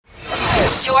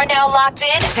You're now locked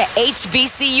in to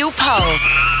HBCU Pulse.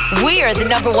 We are the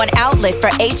 #1 outlet for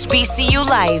HBCU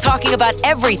life, talking about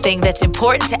everything that's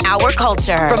important to our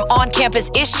culture, from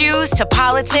on-campus issues to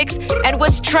politics and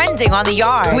what's trending on the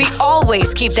yard. We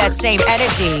always keep that same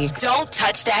energy. Don't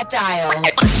touch that dial.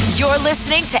 You're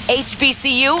listening to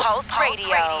HBCU Pulse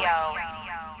Radio.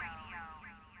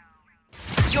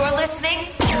 You're listening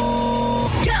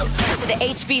to the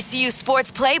HBCU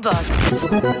Sports Playbook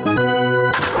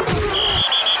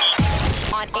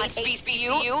on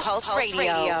HBCU Pulse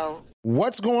Radio.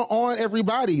 What's going on,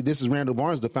 everybody? This is Randall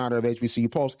Barnes, the founder of HBCU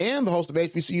Pulse and the host of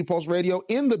HBCU Pulse Radio,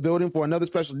 in the building for another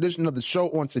special edition of the show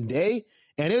on today.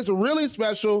 And it's really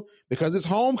special because it's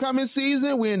homecoming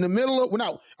season. We're in the middle of,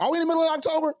 are we in the middle of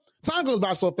October? Time goes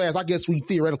by so fast. I guess we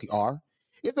theoretically are.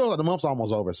 It feels like the month's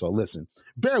almost over, so listen,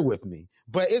 bear with me.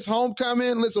 But it's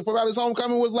homecoming. Listen, for this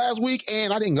homecoming was last week,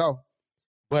 and I didn't go.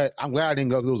 But I'm glad I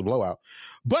didn't go because it was a blowout.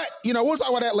 But, we'll talk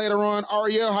about that later on.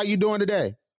 Ariel, how you doing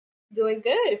today? Doing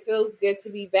good. It feels good to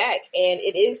be back. And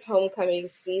it is homecoming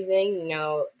season.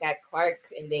 Got Clark,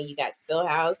 and then you got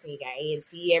Spillhouse, and you got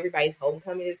A&T. Everybody's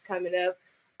homecoming is coming up.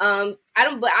 I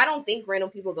don't think random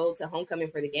people go to homecoming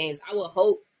for the games. I will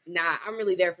hope not. I'm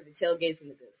really there for the tailgates and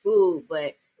the good food,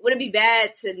 but would it be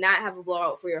bad to not have a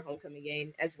blowout for your homecoming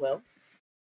game as well?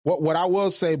 What I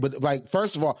will say, but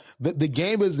first of all, the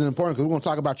game isn't important because we're going to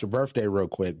talk about your birthday real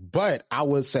quick. But I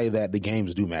would say that the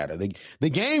games do matter. The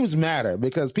games matter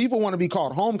because people want to be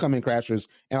called homecoming crashers,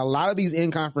 and a lot of these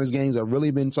in-conference games have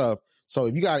really been tough. So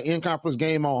if you got an in-conference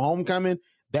game on homecoming,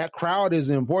 that crowd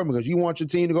is important because you want your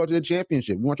team to go to the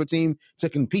championship. You want your team to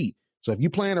compete. So if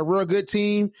you're playing a real good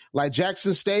team like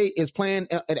Jackson State is playing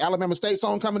at Alabama State's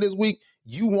homecoming this week,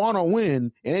 you want to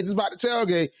win. And it's about to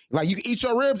tailgate. Like, you can eat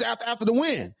your ribs after the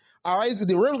win. All right? So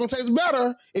the ribs going to taste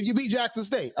better if you beat Jackson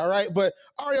State. All right? But,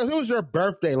 Ariel, it was your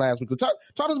birthday last week. So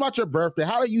talk us about your birthday.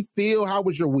 How do you feel? How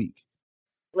was your week?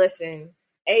 Listen,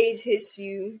 age hits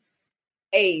you.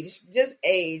 Just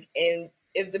age. And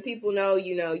if the people know,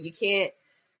 you can't,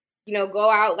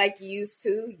 go out like you used to.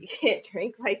 You can't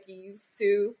drink like you used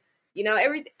to.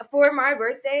 For my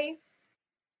birthday,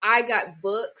 I got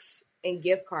books and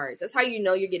gift cards. That's how you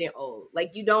know you're getting old.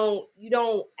 Like, you don't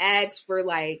ask for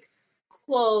like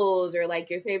clothes or like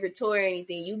your favorite toy or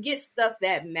anything. You get stuff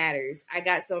that matters. I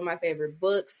got some of my favorite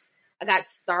books. I got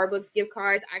Starbucks gift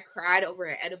cards. I cried over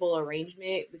an edible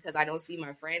arrangement because I don't see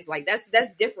my friends. Like, that's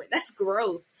different. That's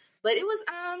growth. But it was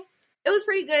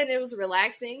pretty good, and it was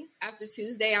relaxing. After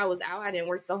Tuesday, I was out. I didn't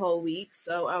work the whole week.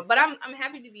 So, but I'm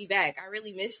happy to be back. I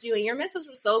really missed you, and your message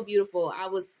was so beautiful. I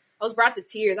was brought to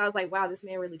tears. I was like, wow, this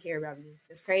man really cared about me.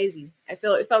 It's crazy. It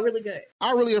felt really good.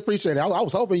 I really appreciate it. I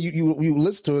was hoping you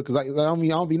listened to it because I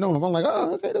don't be knowing. I'm like,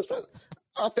 oh, okay, that's right.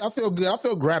 I feel good. I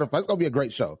feel gratified. It's going to be a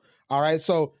great show. All right,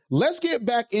 so let's get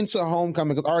back into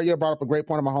homecoming because Ariel brought up a great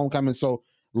point about homecoming. So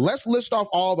let's list off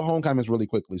all the homecomings really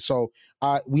quickly. So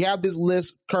we have this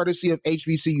list courtesy of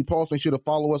HBCU Pulse. Make sure to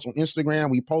follow us on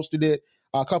Instagram. We posted it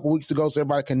a couple weeks ago so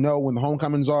everybody can know when the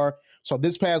homecomings are. So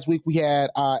this past week we had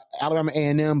Alabama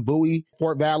A&M, Bowie,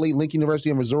 Fort Valley, Lincoln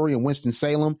University of Missouri, and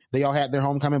Winston-Salem. They all had their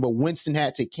homecoming, but Winston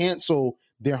had to cancel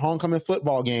their homecoming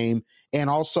football game and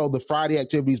also the Friday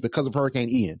activities because of Hurricane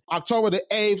Ian. October the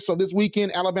 8th, so this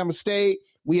weekend, Alabama State.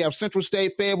 We have Central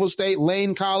State, Fayetteville State,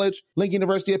 Lane College, Lincoln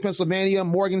University of Pennsylvania,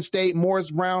 Morgan State,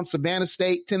 Morris Brown, Savannah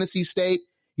State, Tennessee State,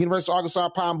 University of Arkansas,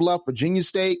 Pine Bluff, Virginia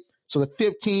State. So the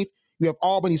 15th, we have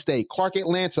Albany State, Clark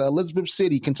Atlanta, Elizabeth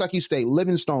City, Kentucky State,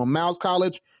 Livingstone, Miles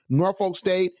College, Norfolk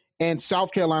State, and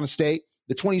South Carolina State.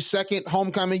 The 22nd,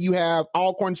 homecoming, you have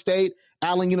Alcorn State,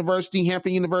 Allen University,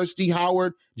 Hampton University,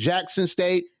 Howard, Jackson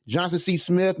State, Johnson C.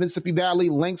 Smith, Mississippi Valley,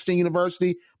 Langston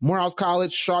University, Morehouse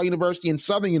College, Shaw University, and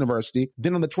Southern University.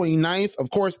 Then on the 29th, of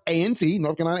course, A&T,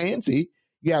 North Carolina A&T.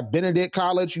 You have Benedict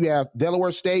College, you have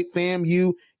Delaware State,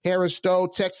 FAMU, Harris Stowe,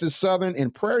 Texas Southern,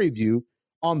 and Prairie View.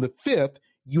 On the 5th,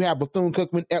 you have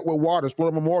Bethune-Cookman, Edward Waters,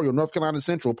 Florida Memorial, North Carolina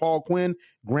Central, Paul Quinn,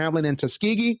 Grambling, and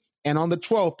Tuskegee. And on the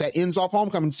 12th, that ends off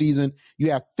homecoming season,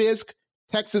 you have Fisk,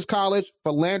 Texas College,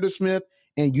 Philander Smith,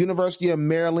 and University of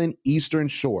Maryland Eastern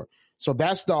Shore. So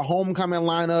that's the homecoming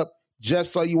lineup,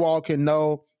 just so you all can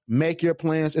know. Make your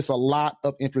plans. It's a lot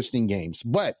of interesting games.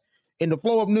 But in the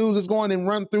flow of news, let's go on and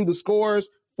run through the scores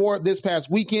for this past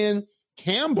weekend.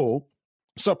 Campbell,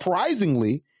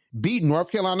 surprisingly, beat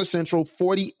North Carolina Central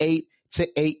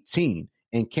 48-18.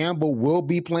 And Campbell will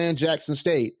be playing Jackson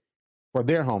State for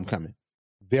their homecoming.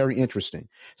 Very interesting.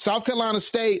 South Carolina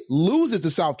State loses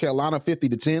to South Carolina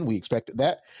 50-10. We expected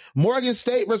that. Morgan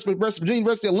State versus Virginia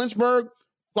University of Lynchburg.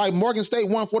 Like, Morgan State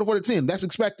won 44-10. That's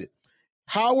expected.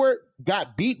 Howard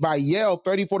got beat by Yale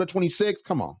 34-26.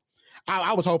 Come on.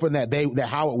 I was hoping that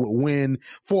Howard would win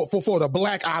for the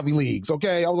Black Ivy Leagues.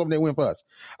 Okay, I was hoping they win for us.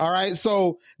 All right,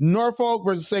 so Norfolk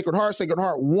versus Sacred Heart. Sacred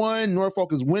Heart won.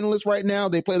 Norfolk is winless right now.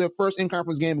 They play their first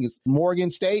in-conference game against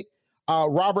Morgan State.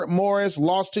 Robert Morris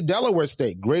lost to Delaware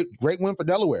State. Great win for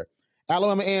Delaware.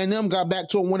 Alabama A&M got back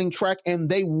to a winning track, and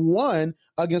they won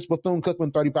against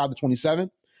Bethune-Cookman 35-27.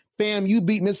 FAMU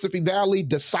beat Mississippi Valley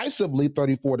decisively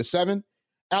 34-7.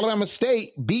 Alabama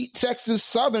State beat Texas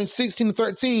Southern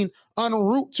 16-13 en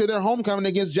route to their homecoming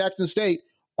against Jackson State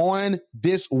on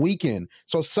this weekend.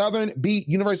 So Southern beat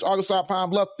University of Arkansas Pine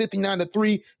Bluff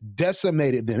 59-3,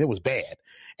 decimated them. It was bad.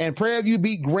 And Prairie View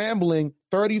beat Grambling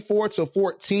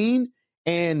 34-14.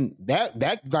 And that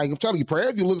like I'm telling you,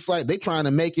 Prairie View looks like they're trying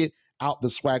to make it out the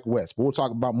SWAC West. But we'll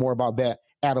talk about more about that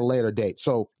at a later date.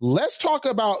 So let's talk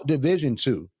about Division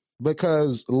II,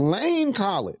 because Lane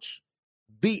College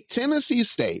beat Tennessee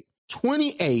State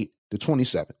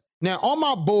 28-27. Now, on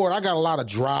my board, I got a lot of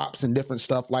drops and different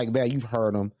stuff like that. You've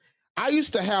heard them. I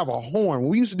used to have a horn. When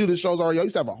we used to do the shows already, I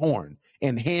used to have a horn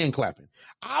and hand clapping.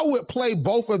 I would play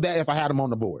both of that if I had them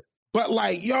on the board. But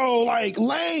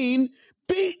Lane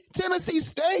beat Tennessee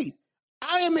State.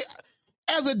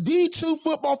 As a D2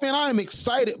 football fan, I am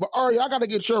excited. But Ari, I got to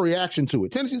get your reaction to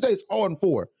it. Tennessee State's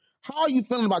 0-4. How are you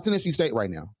feeling about Tennessee State right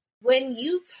now? When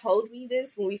you told me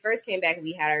this, when we first came back and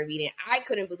we had our meeting, I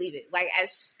couldn't believe it. Like,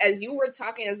 as you were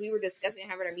talking, as we were discussing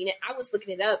having our meeting, I was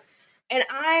looking it up. And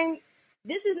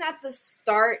this is not the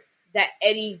start that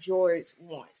Eddie George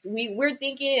wants. We're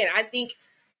thinking, and I think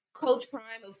Coach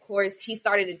Prime, of course, he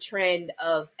started a trend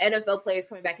of NFL players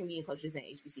coming back and being coaches in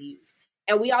HBCUs.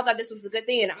 And we all thought this was a good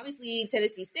thing. And obviously,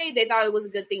 Tennessee State, they thought it was a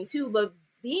good thing too. But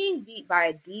being beat by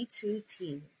a D2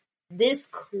 team this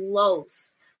close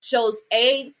shows,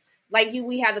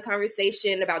 we had the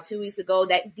conversation about 2 weeks ago,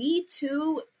 that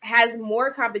D2 has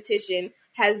more competition,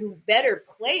 has better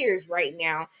players right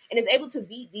now, and is able to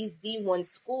beat these D1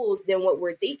 schools than what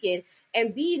we're thinking.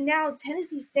 And now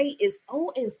Tennessee State is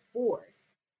 0-4.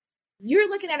 You're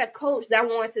looking at a coach that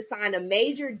wanted to sign a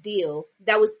major deal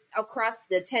that was across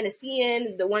the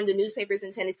Tennessean, one of the newspapers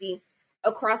in Tennessee,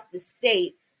 across the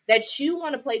state, that you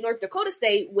want to play North Dakota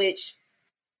State, which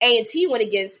A&T went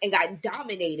against and got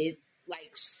dominated,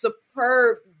 like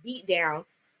superb beatdown.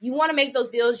 You want to make those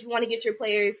deals. You want to get your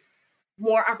players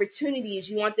more opportunities.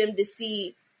 You want them to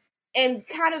see and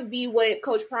kind of be what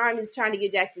Coach Prime is trying to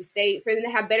get Jackson State, for them to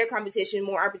have better competition,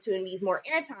 more opportunities, more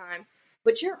airtime.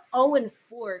 But you're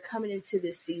 0-4 coming into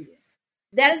this season.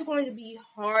 That is going to be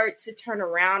hard to turn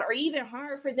around, or even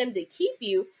hard for them to keep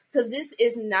you, because this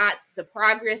is not the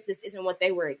progress. This isn't what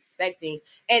they were expecting.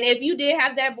 And if you did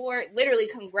have that board, literally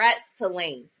congrats to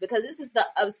Lane, because this is the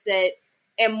upset,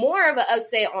 and more of an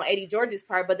upset on Eddie George's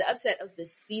part, but the upset of the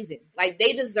season. Like,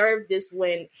 they deserve this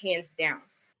win hands down.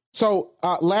 So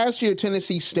last year,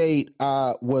 Tennessee State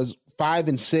was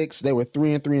 5-6. They were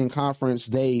 3-3 in conference.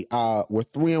 They were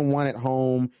 3-1 at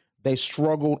home. They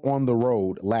struggled on the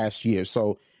road last year.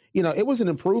 So, it was an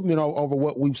improvement over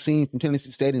what we've seen from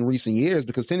Tennessee State in recent years,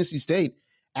 because Tennessee State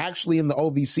actually in the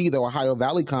OVC, the Ohio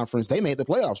Valley Conference, they made the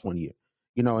playoffs one year,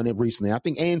 and it recently. I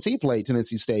think A&T played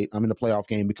Tennessee State in the playoff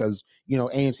game, because,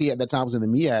 A&T at that time was in the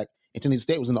MEAC and Tennessee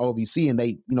State was in the OVC, and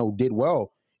they, did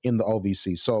well in the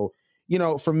OVC. So,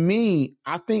 for me,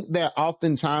 I think that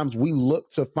oftentimes we look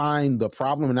to find the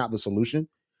problem and not the solution.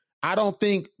 I don't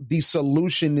think the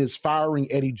solution is firing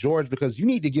Eddie George, because you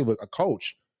need to give a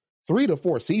coach 3 to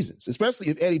 4 seasons, especially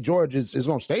if Eddie George is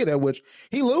going to stay there, which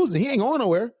he losing. He ain't going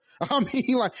nowhere. I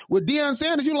mean, like with Deion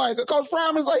Sanders, Coach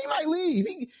Prime is like, he might leave.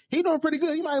 He doing pretty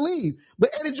good. He might leave. But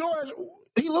Eddie George,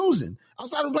 he losing.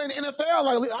 Outside of playing the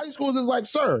NFL, like high schools is like,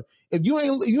 sir, if you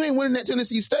ain't winning at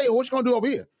Tennessee State, what you going to do over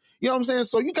here? You know what I'm saying?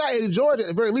 So you got Eddie George at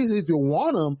the very least if you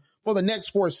want him for the next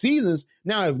 4 seasons.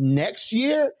 Now, if next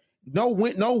year no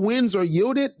wins are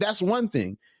yielded, that's one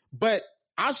thing. But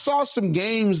I saw some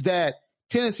games that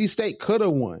Tennessee State could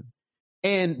have won,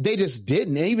 and they just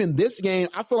didn't. And even this game,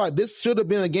 I feel like this should have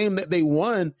been a game that they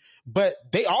won, but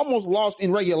they almost lost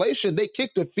in regulation. They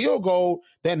kicked a field goal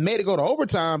that made it go to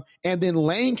overtime, and then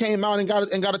Lane came out and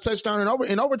got a touchdown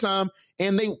in overtime,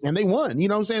 and they won. You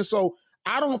know what I'm saying? So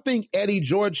I don't think Eddie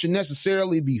George should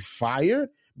necessarily be fired,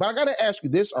 but I got to ask you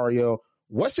this, Ariel.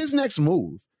 What's his next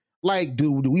move? Like,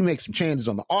 do we make some changes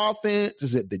on the offense?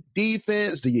 Is it the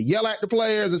defense? Do you yell at the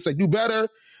players and say, do better?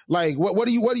 Like, what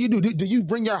do you do? Do you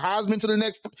bring your Heisman to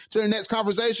the next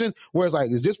conversation where it's like,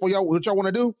 is this what y'all want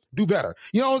to do? Do better.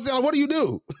 You know what I'm saying? Like, what do you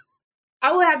do?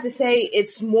 I would have to say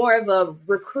it's more of a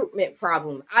recruitment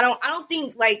problem. I don't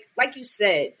think, like you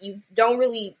said, you don't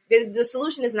really, the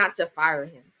solution is not to fire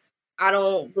him. I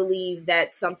don't believe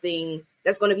that's something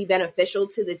that's going to be beneficial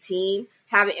to the team.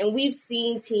 And we've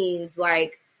seen teams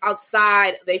like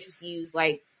outside of HBCUs,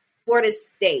 like Florida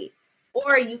State,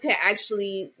 or you can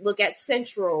actually look at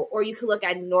Central, or you can look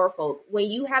at Norfolk. When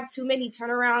you have too many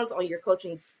turnarounds on your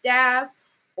coaching staff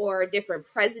or different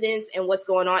presidents and what's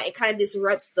going on, it kind of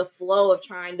disrupts the flow of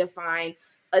trying to find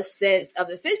a sense of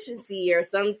efficiency or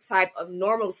some type of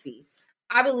normalcy.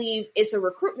 I believe it's a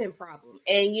recruitment problem.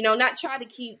 And, not try to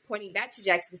keep pointing back to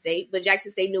Jackson State, but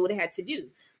Jackson State knew what it had to do.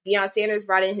 Deion Sanders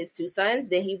brought in his two sons.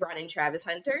 Then he brought in Travis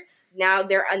Hunter. Now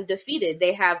they're undefeated.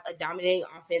 They have a dominating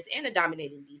offense and a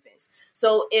dominating defense.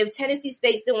 So if Tennessee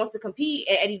State still wants to compete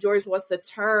and Eddie George wants to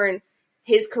turn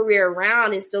his career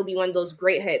around and still be one of those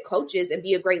great head coaches and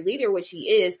be a great leader, which he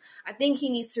is, I think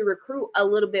he needs to recruit a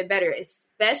little bit better,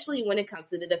 especially when it comes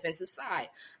to the defensive side.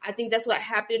 I think that's what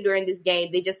happened during this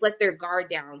game. They just let their guard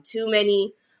down. Too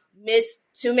many misses,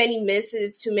 too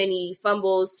many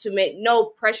fumbles, no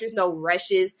pressures, no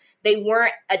rushes. They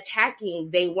weren't attacking.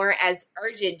 They weren't as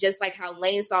urgent, just like how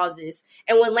Lane saw this.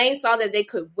 And when Lane saw that they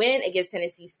could win against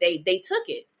Tennessee State, they took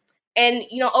it. And,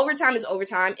 overtime is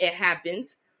overtime. It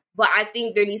happens. But I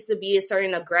think there needs to be a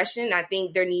certain aggression. I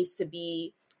think there needs to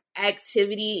be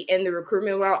activity in the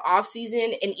recruitment off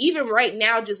season. And even right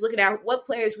now, just looking at what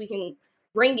players we can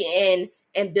bring in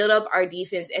and build up our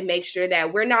defense and make sure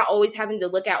that we're not always having to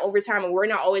look at overtime, and we're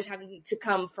not always having to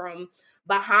come from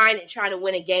behind and trying to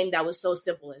win a game that was so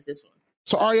simple as this one.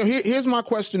 So, Ario, here's my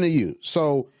question to you.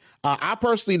 So I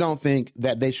personally don't think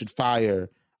that they should fire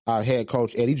head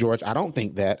coach Eddie George. I don't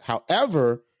think that.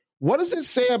 However, what does it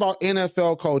say about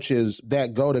NFL coaches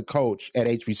that go to coach at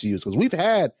HBCUs? Because we've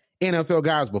had NFL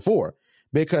guys before.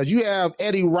 Because you have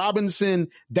Eddie Robinson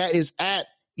that is at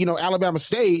Alabama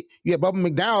State. You have Bubba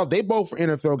McDowell. They both are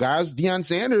NFL guys. Deion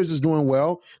Sanders is doing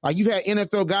well. Like, you've had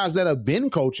NFL guys that have been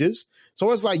coaches.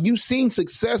 So it's like you've seen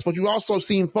success, but you've also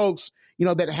seen folks,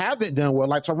 that haven't done well.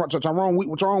 Like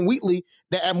Tyrone Wheatley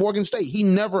that at Morgan State. He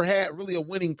never had really a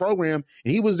winning program.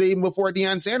 And he was there even before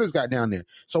Deion Sanders got down there.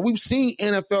 So we've seen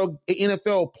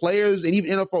NFL players and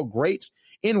even NFL greats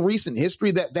in recent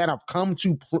history that have come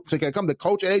to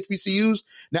coach at HBCUs.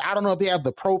 Now, I don't know if they have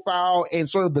the profile and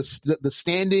sort of the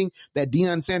standing that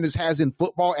Deion Sanders has in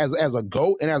football as a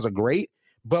GOAT and as a great,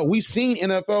 but we've seen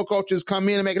NFL coaches come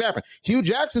in and make it happen. Hugh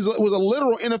Jackson was a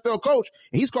literal NFL coach,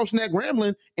 and he's coaching at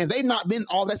Grambling, and they've not been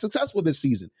all that successful this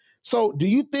season. So do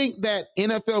you think that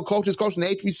NFL coaches coaching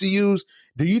HBCUs,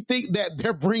 do you think that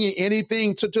they're bringing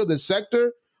anything to the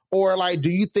sector? Or do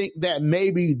you think that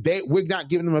maybe we're not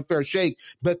giving them a fair shake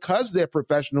because they're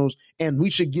professionals and we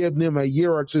should give them a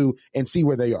year or two and see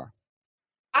where they are?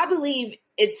 I believe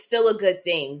it's still a good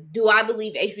thing. Do I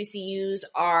believe HBCUs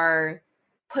are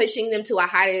pushing them to a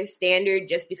higher standard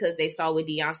just because they saw what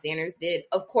Deion Sanders did?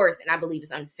 Of course, and I believe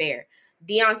it's unfair.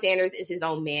 Deion Sanders is his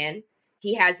own man.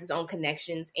 He has his own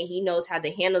connections, and he knows how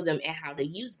to handle them and how to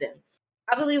use them.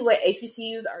 I believe what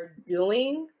HBCUs are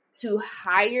doing to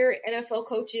hire NFL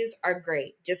coaches are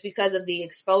great just because of the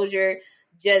exposure,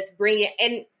 just bring it.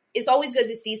 And it's always good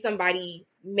to see somebody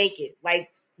make it. Like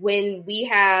when we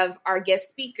have our guest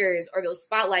speakers or those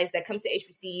spotlights that come to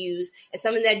HBCUs, and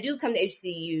some of that do come to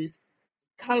HBCUs,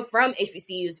 come from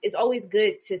HBCUs, it's always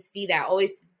good to see that,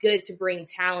 always good to bring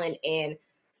talent and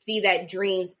see that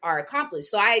dreams are accomplished.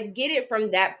 So I get it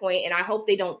from that point, and I hope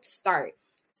they don't stop.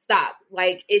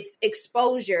 Like, it's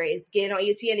exposure. It's getting on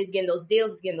ESPN. It's getting those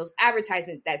deals. It's getting those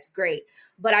advertisements. That's great.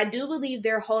 But I do believe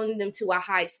they're holding them to a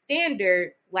high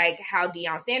standard, like how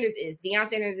Deion Sanders is. Deion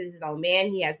Sanders is his own man.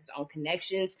 He has his own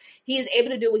connections. He is able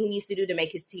to do what he needs to do to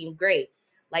make his team great.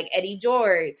 Like Eddie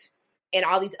George and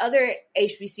all these other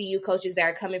HBCU coaches that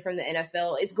are coming from the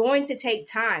NFL, it's going to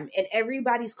take time. And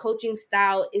everybody's coaching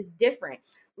style is different.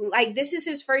 Like, this is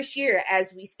his first year,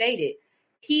 as we stated.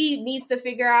 He needs to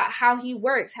figure out how he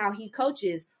works, how he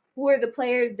coaches, who are the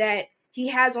players that he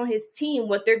has on his team,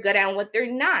 what they're good at and what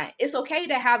they're not. It's okay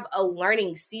to have a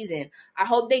learning season. I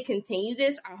hope they continue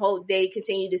this. I hope they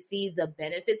continue to see the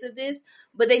benefits of this.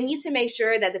 But they need to make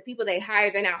sure that the people they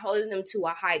hire, they're not holding them to a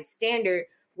high standard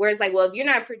where it's like, well, if you're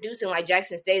not producing like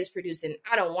Jackson State is producing,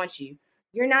 I don't want you.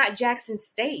 You're not Jackson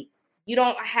State. You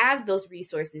don't have those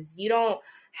resources. You don't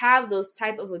have those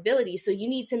type of abilities. So you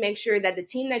need to make sure that the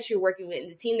team that you're working with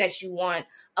and the team that you want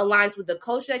aligns with the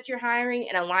coach that you're hiring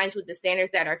and aligns with the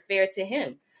standards that are fair to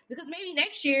him. Because maybe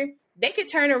next year they could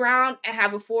turn around and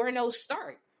have a 4-0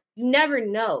 start. You never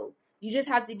know. You just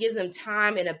have to give them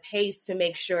time and a pace to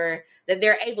make sure that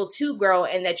they're able to grow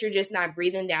and that you're just not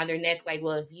breathing down their neck like,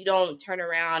 well, if you don't turn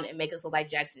around and make us look like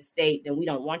Jackson State, then we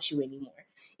don't want you anymore.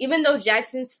 Even though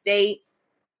Jackson State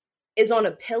is on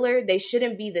a pillar, they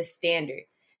shouldn't be the standard.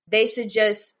 They should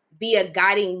just be a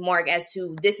guiding mark as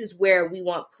to this is where we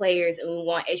want players and we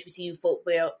want HBCU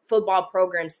football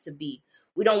programs to be.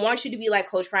 We don't want you to be like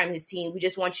Coach Prime and his team. We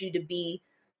just want you to be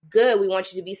good. We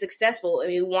want you to be successful.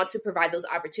 And we want to provide those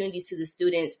opportunities to the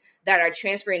students that are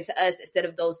transferring to us instead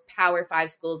of those Power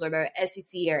 5 schools or the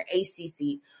SEC or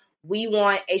ACC. We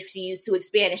want HBCUs to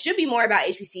expand. It should be more about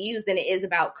HBCUs than it is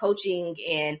about coaching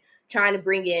and trying to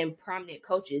bring in prominent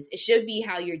coaches. It should be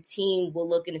how your team will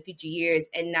look in the future years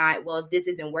and not, well, if this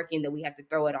isn't working, then we have to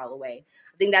throw it all away.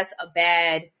 I think that's a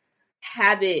bad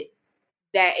habit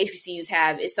that HBCUs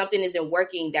have. If something isn't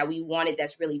working that we wanted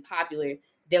that's really popular,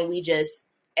 then we just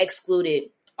exclude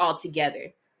it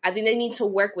altogether. I think they need to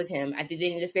work with him. I think they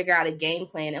need to figure out a game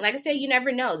plan. And like I said, you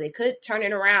never know. They could turn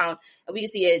it around and we can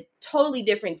see a totally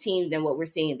different team than what we're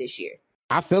seeing this year.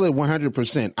 I feel it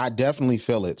 100%. I definitely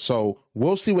feel it. So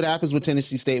we'll see what happens with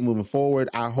Tennessee State moving forward.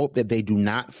 I hope that they do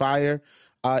not fire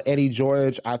Eddie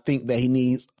George. I think that he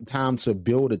needs time to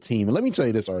build a team. And let me tell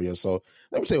you this, Aria. So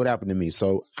let me tell you what happened to me.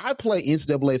 So I play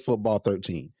NCAA football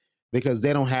 13 because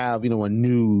they don't have, a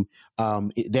new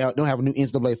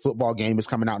NCAA football game that's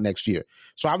coming out next year.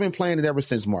 So I've been playing it ever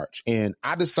since March. And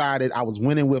I decided I was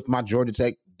winning with my Georgia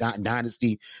Tech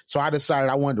dynasty. So I decided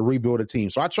I wanted to rebuild a team.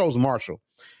 So I chose Marshall.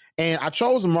 And I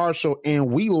chose Marshall,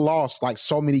 and we lost like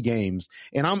so many games.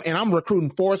 And I'm recruiting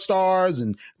 4 stars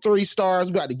and 3 stars.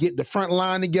 We got to get the front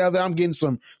line together. I'm getting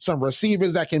some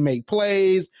receivers that can make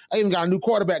plays. I even got a new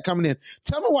quarterback coming in.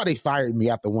 Tell me why they fired me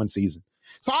after one season.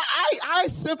 So I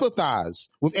sympathize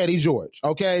with Eddie George,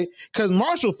 okay? Because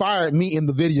Marshall fired me in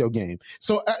the video game.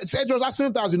 So, Eddie George, I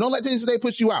sympathize with you. Don't let Tennessee State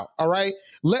put you out, all right?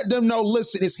 Let them know,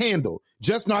 listen, it's handled.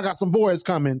 Just know I got some boys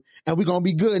coming, and we're going to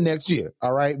be good next year,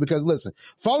 all right? Because, listen,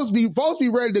 folks be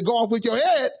ready to go off with your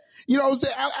head. You know what I'm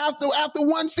saying? After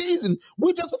one season,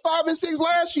 we just a 5-6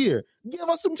 last year. Give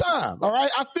us some time, all right?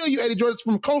 I feel you, Eddie George.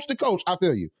 From coach to coach, I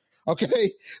feel you,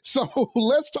 okay? So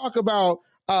let's talk about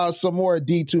some more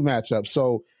D2 matchups.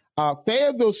 So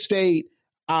Fayetteville State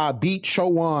beat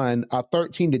Chowan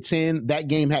 13-10. That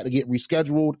game had to get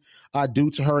rescheduled due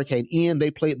to Hurricane Ian.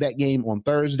 They played that game on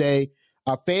Thursday.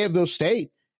 Fayetteville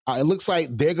State, it looks like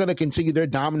they're going to continue their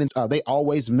dominance. They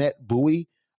always met Bowie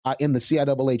in the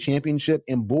CIAA championship,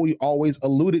 and Bowie always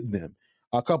eluded them.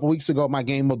 A couple weeks ago, my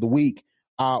game of the week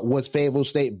was Fayetteville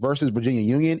State versus Virginia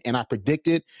Union, and I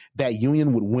predicted that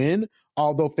Union would win.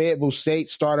 Although Fayetteville State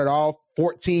started off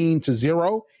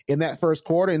 14-0 in that first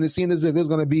quarter, and it seemed as if it was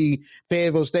going to be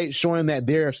Fayetteville State showing that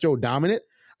they're still dominant.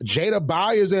 Jada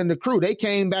Byers and the crew, they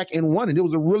came back and won it. It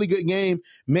was a really good game,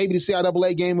 maybe the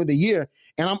CIAA game of the year.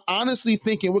 And I'm honestly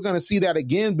thinking we're going to see that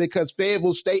again because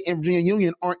Fayetteville State and Virginia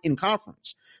Union aren't in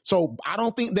conference. So I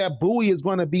don't think that Bowie is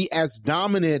going to be as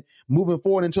dominant moving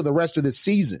forward into the rest of the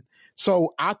season.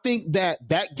 So I think that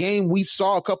game we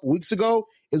saw a couple weeks ago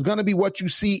is going to be what you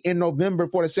see in November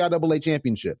for the CIAA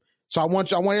championship. So I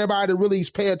want everybody to really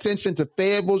pay attention to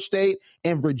Fayetteville State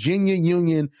and Virginia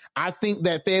Union. I think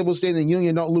that Fayetteville State and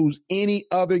Union don't lose any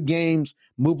other games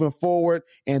moving forward,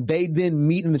 and they then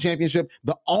meet in the championship.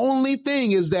 The only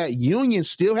thing is that Union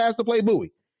still has to play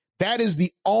Bowie. That is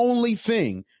the only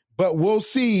thing, but we'll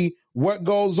see what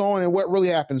goes on and what really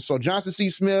happens. So Johnson C.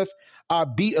 Smith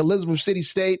beat Elizabeth City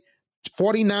State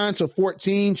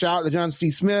 49-14. Shout out to Johnson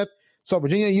C. Smith. So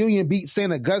Virginia Union beat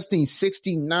St. Augustine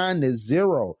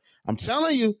 69-0. I'm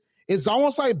telling you, it's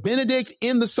almost like Benedict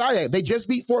in the SIAC. They just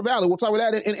beat Fort Valley. We'll talk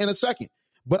about that in a second.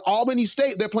 But Albany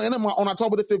State, they're playing them on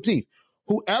October the 15th.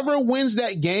 Whoever wins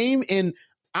that game, and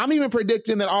I'm even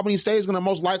predicting that Albany State is going to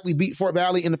most likely beat Fort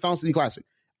Valley in the Fountain City Classic.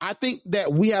 I think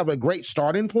that we have a great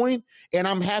starting point, and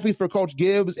I'm happy for Coach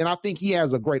Gibbs, and I think he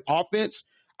has a great offense.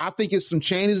 I think it's some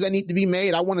changes that need to be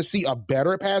made. I want to see a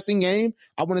better passing game.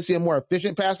 I want to see a more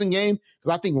efficient passing game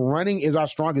because I think running is our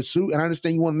strongest suit. And I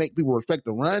understand you want to make people respect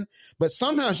the run, but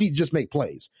sometimes you just make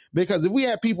plays because if we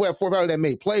had people at Fort Valley that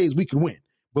made plays, we could win.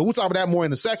 But we'll talk about that more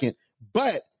in a second.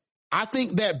 But I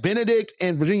think that Benedict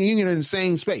and Virginia Union are in the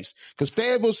same space because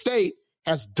Fayetteville State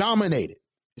has dominated.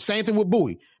 Same thing with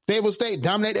Bowie. Fayetteville State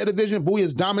dominated their division. Bowie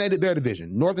has dominated their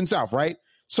division, North and South, right?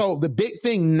 So the big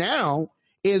thing now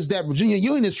is that Virginia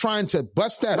Union is trying to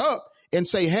bust that up and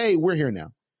say, hey, we're here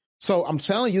now. So I'm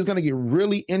telling you, it's going to get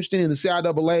really interesting in the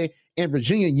CIAA and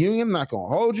Virginia Union. I'm not going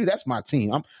to hold you. That's my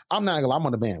team. I'm not going to lie. I'm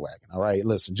on the bandwagon. All right.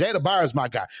 Listen, Jada Byers is my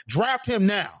guy. Draft him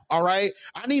now. All right.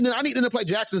 I need him to play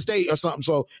Jackson State or something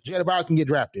so Jada Byers can get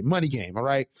drafted. Money game. All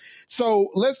right. So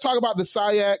let's talk about the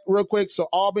SIAC real quick. So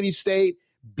Albany State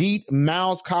beat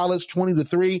Miles College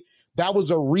 20-3. That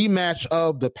was a rematch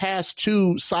of the past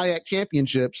 2 SIAC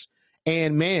championships.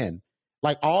 And man,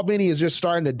 like Albany is just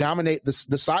starting to dominate the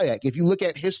SIAC. If you look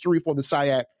at history for the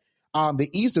SIAC, the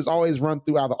East has always run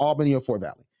through either Albany or Fort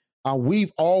Valley.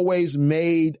 We've always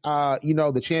made,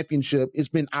 the championship. It's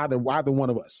been either one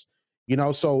of us,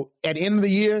 so at the end of the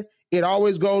year, it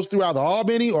always goes through either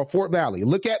Albany or Fort Valley.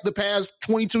 Look at the past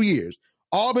 22 years.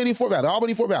 Albany, Fort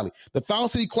Valley. The Fountain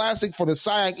City Classic for the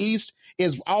SIAC East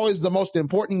is always the most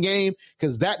important game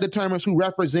because that determines who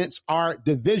represents our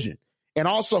division and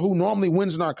also who normally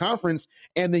wins in our conference.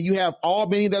 And then you have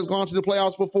Albany that's gone to the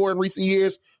playoffs before in recent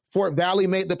years. Fort Valley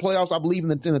made the playoffs, I believe, in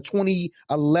the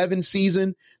 2011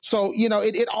 season. So,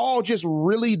 it all just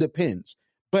really depends.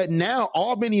 But now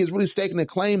Albany is really staking a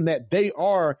claim that they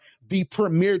are the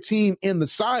premier team in the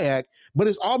SIAC, but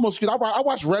it's almost, because I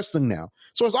watch wrestling now.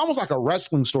 So it's almost like a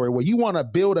wrestling story where you want to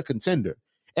build a contender.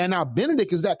 And now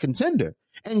Benedict is that contender.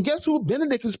 And guess who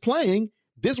Benedict is playing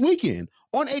this weekend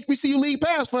on HBCU League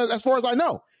Pass, as far as I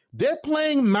know? They're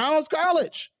playing Miles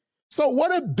College. So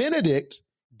what if Benedict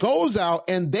goes out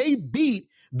and they beat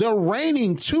the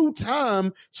reigning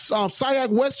two-time SIAC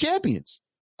West champions?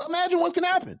 Imagine what can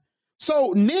happen.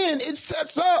 So then it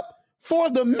sets up for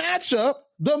the matchup,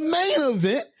 the main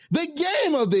event, the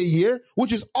game of the year,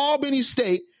 which is Albany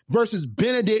State versus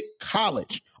Benedict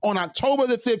College on October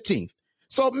the 15th.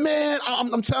 So, man,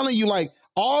 I'm telling you, like,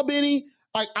 Albany,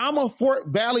 like, I'm a Fort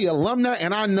Valley alumni,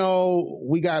 and I know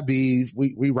we got beef,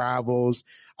 we rivals.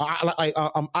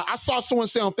 I saw someone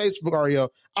say on Facebook,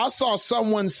 Ariel, I saw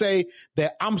someone say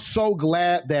that I'm so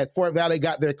glad that Fort Valley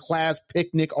got their class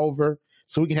picnic over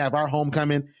so we can have our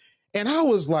homecoming. And I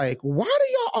was like, why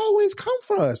do y'all always come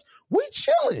for us? We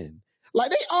chilling. Like,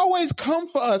 they always come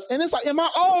for us. And it's like, in my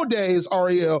old days,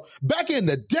 Ariel, back in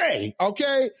the day,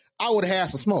 okay, I would have had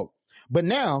some smoke. But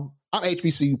now I'm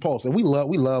HBCU Pulse, and we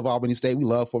love Albany State. We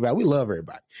love Fort Valley. We love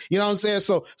everybody. You know what I'm saying?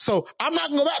 So I'm not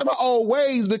gonna go back to my old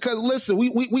ways because listen,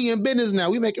 we in business now.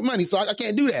 We making money, so I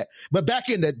can't do that. But back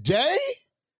in the day,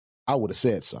 I would have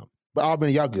said something. But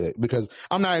Albany, y'all good, because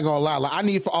I'm not even gonna lie. Like, I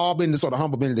need for Albany to sort of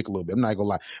humble Benedict a little bit. I'm not gonna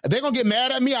lie. They're gonna get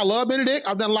mad at me. I love Benedict.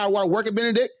 I've done a lot of work at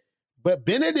Benedict. But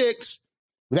Benedict's,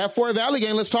 that Fort Valley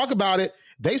game, let's talk about it.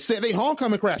 They said they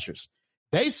homecoming crashers.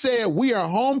 They said we are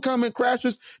homecoming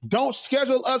crashers. Don't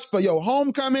schedule us for your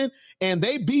homecoming. And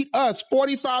they beat us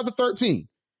 45-13.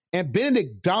 And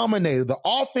Benedict dominated. The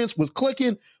offense was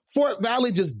clicking. Fort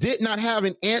Valley just did not have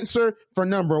an answer for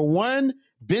number one,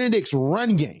 Benedict's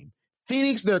run game.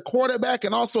 Phoenix, their quarterback,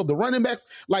 and also the running backs,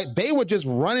 like, they were just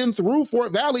running through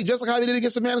Fort Valley just like how they did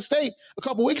against Savannah State a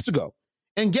couple weeks ago.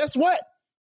 And guess what?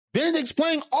 Benedict's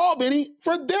playing Albany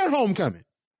for their homecoming.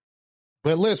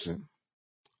 But listen,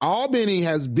 Albany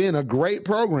has been a great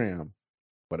program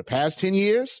for the past 10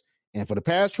 years, and for the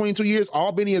past 22 years,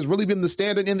 Albany has really been the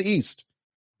standard in the East.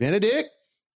 Benedict,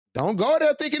 don't go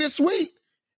there thinking it's sweet,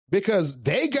 because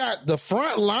they got the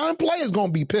front line play is going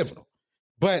to be pivotal.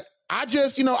 But I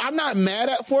just, I'm not mad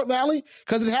at Fort Valley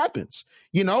because it happens.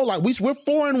 Like, we're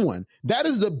 4-1. That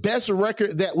is the best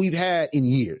record that we've had in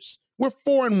years. We're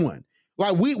 4-1.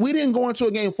 Like, we didn't go into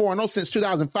a game 4-0 since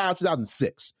 2005,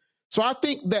 2006. So I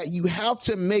think that you have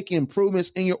to make improvements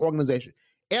in your organization.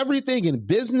 Everything in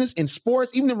business, in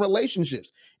sports, even in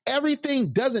relationships, everything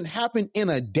doesn't happen in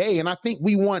a day. And I think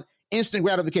we want instant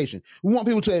gratification. We want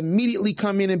people to immediately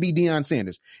come in and be Deion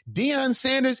Sanders. Deion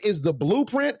Sanders is the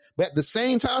blueprint, but at the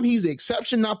same time, he's the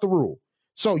exception, not the rule.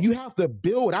 So you have to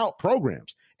build out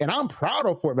programs. And I'm proud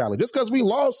of Fort Valley. Just because we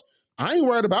lost, I ain't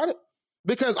worried about it,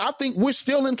 because I think we're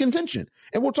still in contention.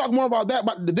 And we'll talk more about that,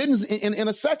 about the divisions in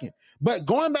a second. But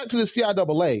going back to the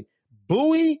CIAA,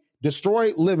 Bowie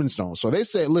destroyed Livingstone. So they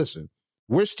said, listen,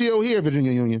 we're still here,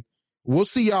 Virginia Union. We'll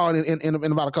see y'all in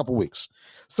about a couple weeks.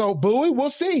 So Bowie, we'll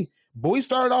see. Bowie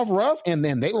started off rough, and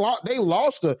then they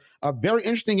lost a very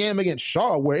interesting game against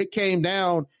Shaw where it came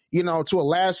down, to a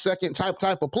last-second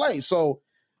type of play. So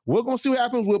we're going to see what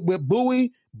happens with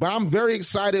Bowie, but I'm very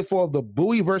excited for the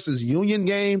Bowie versus Union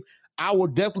game. I will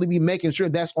definitely be making sure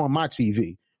that's on my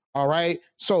TV. All right?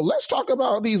 So let's talk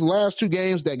about these last two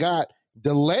games that got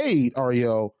delayed,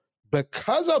 Ariel,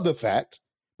 because of the fact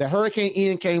that Hurricane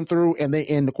Ian came through, and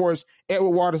of course,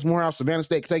 Edward Waters, Morehouse, Savannah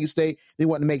State, Kentucky State, they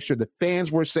wanted to make sure the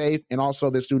fans were safe and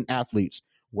also the student athletes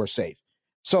were safe.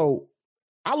 So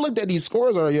I looked at these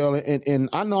scores, Ariel, and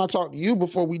I know I talked to you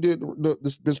before we did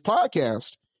this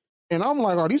podcast, and I'm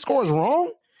like, are these scores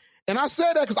wrong? And I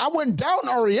said that because I wasn't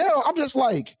doubting Ariel. I'm just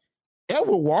like,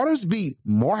 Edward Waters beat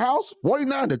Morehouse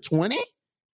 49-20?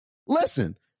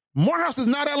 Listen, Morehouse is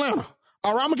not Atlanta.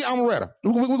 All right, I'm gonna get Amaretta.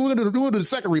 We're gonna do the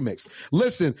second remix.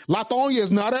 Listen, Lithonia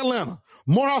is not Atlanta.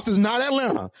 Morehouse is not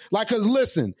Atlanta. Like, cause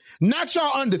listen, not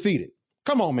y'all undefeated.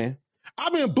 Come on, man.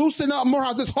 I've been boosting up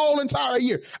Morehouse this whole entire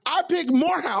year. I picked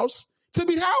Morehouse to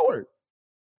beat Howard.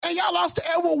 And y'all lost to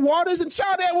Edward Waters and shout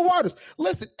out to Edward Waters.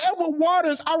 Listen, Edward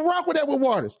Waters, I rock with Edward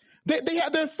Waters. They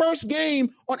had their first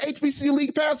game on HBCU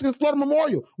League Pass against Florida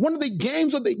Memorial. One of the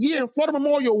games of the year, and Florida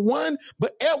Memorial won,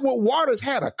 but Edward Waters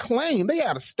had a claim. They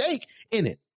had a stake in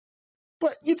it.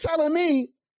 But you telling me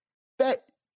that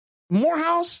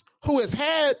Morehouse, who has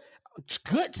had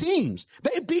good teams,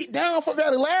 they beat down Fort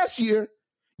Valley last year.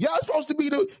 Y'all supposed to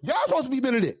be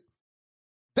Benedict.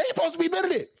 They supposed to be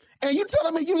Benedict. And you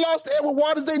telling me you lost to Edward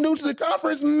Waters, they new to the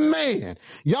conference? Man,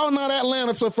 y'all not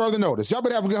Atlanta till further notice. Y'all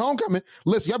better have a good homecoming.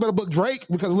 Listen, y'all better book Drake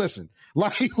because listen,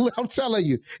 like I'm telling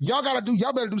you, y'all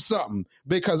better do something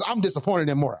because I'm disappointed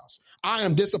in Morehouse. I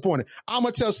am disappointed. I'm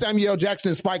going to tell Samuel Jackson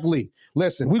and Spike Lee,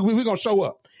 listen, we going to show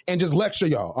up and just lecture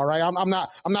y'all. All right. I'm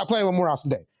not playing with Morehouse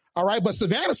today. All right. But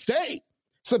Savannah State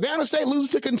loses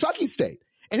to Kentucky State.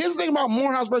 And here's the thing about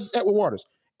Morehouse versus Edward Waters.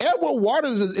 Edward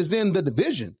Waters is in the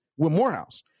division with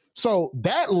Morehouse. So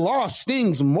that loss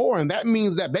stings more, and that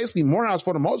means that basically Morehouse,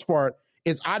 for the most part,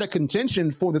 is out of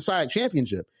contention for the SIAC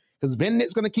championship because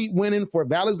Benedict's going to keep winning, Fort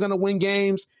Valley's going to win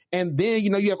games, and then,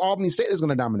 you have Albany State that's going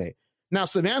to dominate. Now,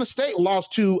 Savannah State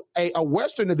lost to a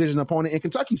Western Division opponent in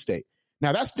Kentucky State.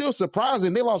 Now, that's still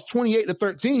surprising. They lost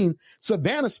 28-13.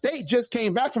 Savannah State just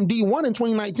came back from D1 in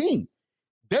 2019.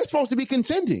 They're supposed to be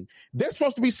contending. They're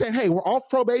supposed to be saying, hey, we're off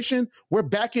probation. We're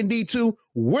back in D2.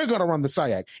 We're going to run the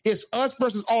SIAC. It's us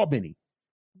versus Albany.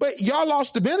 But y'all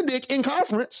lost to Benedict in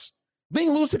conference.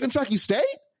 Then lose to Kentucky State.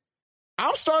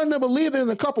 I'm starting to believe that in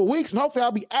a couple of weeks, and hopefully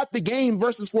I'll be at the game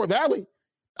versus Fort Valley.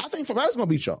 I think Fort Valley's going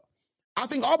to beat y'all. I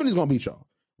think Albany's going to beat y'all.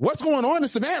 What's going on in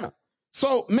Savannah?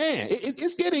 So, man,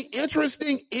 it's getting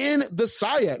interesting in the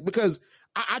SIAC because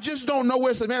I just don't know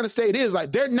where Savannah State is.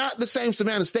 Like, they're not the same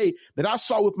Savannah State that I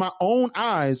saw with my own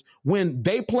eyes when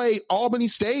they played Albany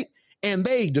State and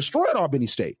they destroyed Albany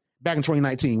State back in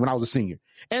 2019 when I was a senior.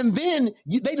 And then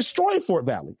they destroyed Fort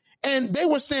Valley. And they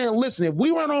were saying, listen, if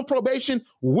we weren't on probation,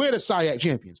 we're the SIAC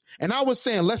champions. And I was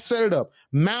saying, let's set it up.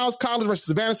 Miles College versus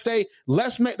Savannah State.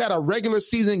 Let's make that a regular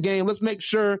season game. Let's make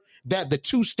sure that the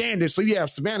two standards, so you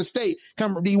have Savannah State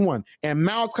come from D1 and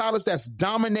Miles College that's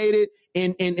dominated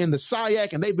in the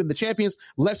SIAC and they've been the champions.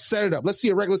 Let's set it up. Let's see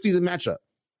a regular season matchup.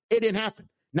 It didn't happen.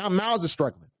 Now Miles is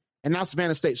struggling and now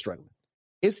Savannah State's struggling.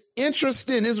 It's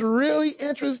interesting. It's really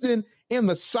interesting in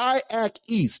the SIAC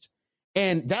East.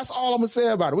 And that's all I'm going to say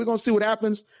about it. We're going to see what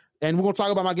happens, and we're going to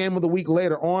talk about my game of the week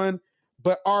later on.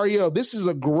 But, Ariel, this is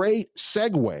a great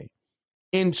segue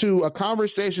into a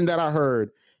conversation that I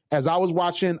heard as I was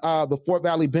watching the Fort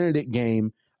Valley Benedict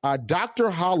game. Dr.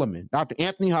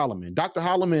 Anthony Holloman. Dr.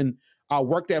 Holloman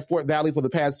worked at Fort Valley for the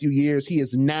past few years. He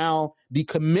is now the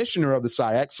commissioner of the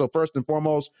SIAC. So first and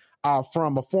foremost,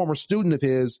 from a former student of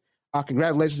his,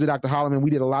 congratulations to Dr. Holloman.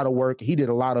 We did a lot of work. He did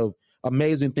a lot of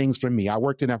amazing things for me. I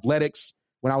worked in athletics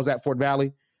when I was at Fort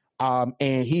Valley,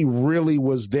 and he really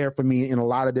was there for me in a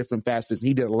lot of different facets.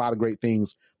 He did a lot of great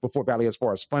things for Fort Valley as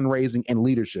far as fundraising and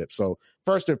leadership. So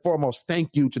first and foremost,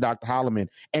 thank you to Dr. Holloman,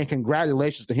 and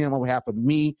congratulations to him on behalf of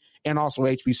me and also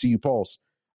HBCU Pulse.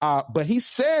 But he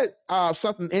said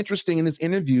something interesting in this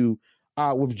interview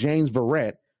with James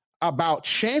Verrett about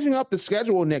changing up the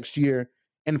schedule next year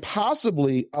and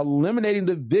possibly eliminating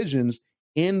divisions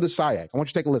in the SIAC. I want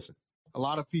you to take a listen. A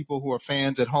lot of people who are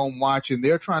fans at home watching,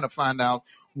 they're trying to find out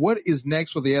what is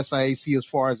next for the SIAC as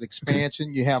far as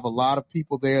expansion. You have a lot of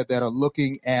people there that are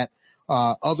looking at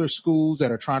other schools that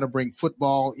are trying to bring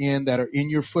football in that are in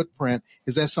your footprint.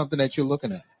 Is that something that you're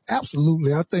looking at?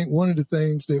 Absolutely. I think one of the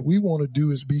things that we want to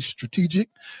do is be strategic,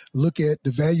 look at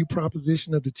the value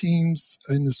proposition of the teams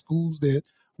in the schools that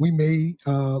we may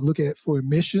look at for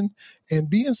admission, and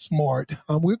being smart.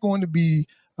 We're going to be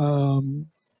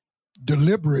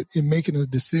deliberate in making a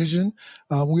decision.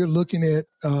 We're looking at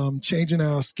changing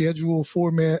our schedule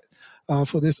format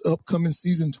for this upcoming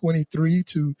season 23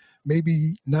 to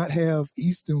maybe not have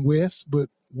East and West, but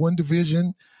one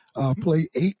division, play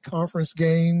 8 conference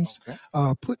games,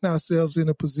 putting ourselves in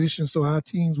a position so our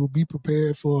teams will be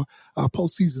prepared for our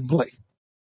postseason play.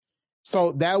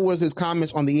 So that was his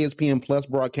comments on the ESPN Plus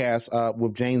broadcast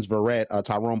with James Verrett.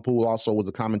 Tyrone Poole also was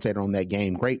a commentator on that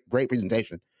game. Great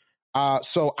presentation.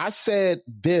 So I said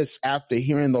this after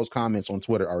hearing those comments on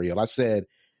Twitter, Ariel. I said,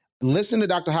 listen to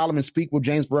Dr. Holloman speak with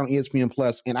James Verrett on ESPN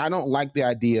Plus, and I don't like the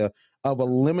idea of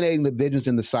eliminating divisions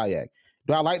in the SIAC.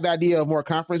 Do I like the idea of more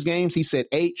conference games? He said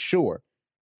 8, sure.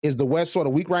 Is the West sort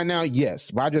of weak right now?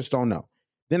 Yes, but I just don't know.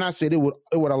 Then I said it would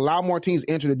allow more teams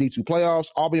to enter the D2 playoffs.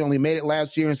 Albany only made it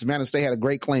last year, and Savannah State had a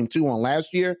great claim too on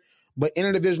last year. But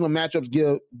interdivisional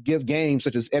matchups give games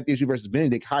such as FSU versus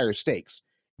Benedict higher stakes.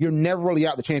 You're never really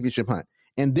out the championship hunt.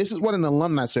 And this is what an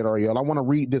alumni said, Ariel. I want to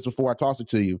read this before I toss it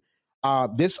to you.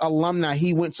 This alumni,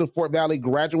 he went to Fort Valley,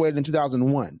 graduated in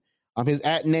 2001. His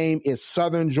at name is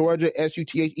Southern Georgia,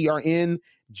 SUTHERNGEORGIAN,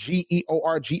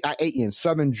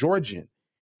 Southern Georgian.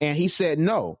 And he said,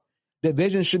 no,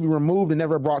 division should be removed and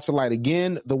never brought to light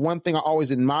again. The one thing I always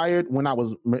admired when I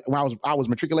was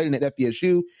matriculating at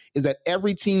FESU is that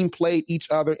every team played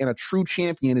each other and a true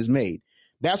champion is made.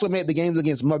 That's what made the games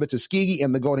against Mother Tuskegee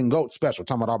and the Golden Goats special.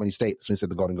 Talking about Albany State, so he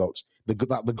said the Golden Goats,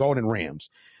 the Golden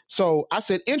Rams. So I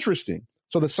said, interesting.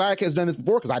 So the SIAC has done this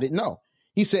before because I didn't know.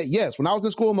 He said, yes, when I was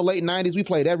in school in the late 90s, we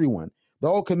played everyone. The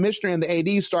old commissioner and the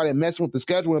AD started messing with the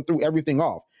schedule and threw everything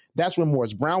off. That's when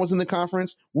Morris Brown was in the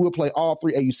conference. We would play all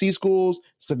 3 AUC schools,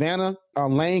 Savannah,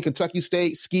 Lane, Kentucky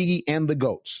State, Tuskegee, and the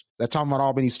Goats. That's talking about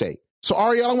Albany State. So,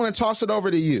 Ariel, I want to toss it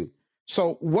over to you.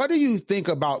 So what do you think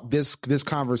about this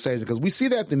conversation? Because we see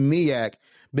that the MEAC,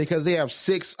 because they have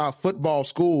 6 football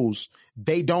schools,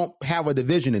 they don't have a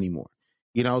division anymore.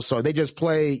 So they just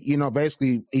play,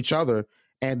 basically each other,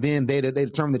 and then they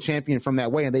determine the champion from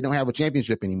that way, and they don't have a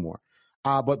championship anymore.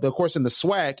 But of course, in the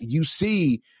SWAC, you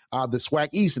see the SWAC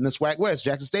East and the SWAC West.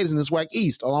 Jackson State is in the SWAC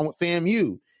East, along with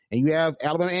FAMU. And you have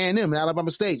Alabama A&M and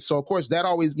Alabama State. So, of course, that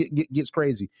always gets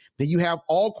crazy. Then you have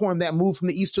Alcorn that moved from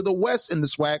the East to the West in the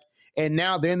SWAC, and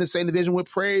now they're in the same division with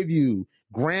Prairie View,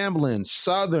 Grambling,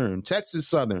 Southern, Texas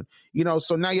Southern.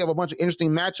 So now you have a bunch of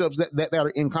interesting matchups that are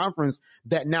in conference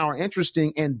that now are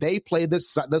interesting, and they play the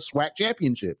SWAC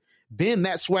championship. Then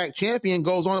that SWAC champion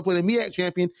goes on to play the MEAC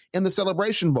champion in the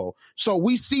Celebration Bowl. So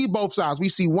we see both sides. We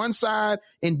see one side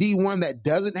in D1 that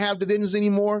doesn't have divisions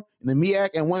anymore in the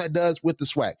MEAC, and one that does with the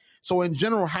SWAC. So in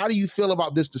general, how do you feel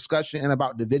about this discussion and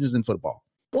about divisions in football?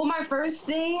 Well, my first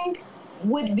thing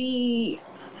would be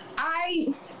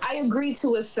I agree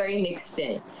to a certain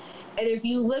extent. And if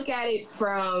you look at it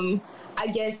from, I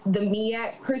guess, the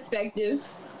MEAC perspective,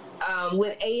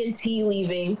 with A&T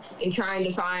leaving and trying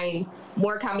to find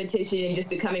more competition and just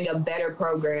becoming a better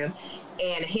program,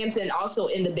 and Hampton also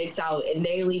in the Big South and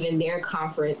they leaving their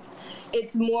conference,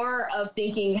 it's more of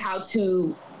thinking how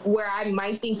to, where I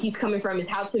might think he's coming from is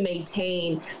how to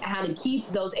maintain and how to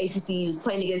keep those HBCUs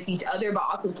playing against each other, but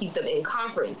also keep them in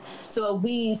conference. So if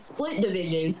we split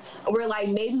divisions, we're like,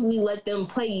 maybe we let them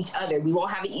play each other. We won't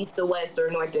have an East or West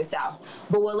or North or South,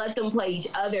 but we'll let them play each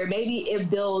other. Maybe it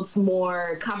builds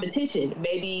more competition.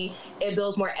 Maybe it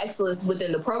builds more excellence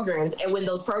within the programs. And when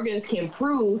those programs can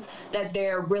prove that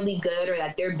they're really good or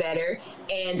that they're better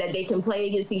and that they can play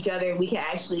against each other, and we can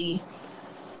actually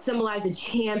symbolize a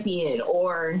champion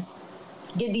or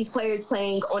get these players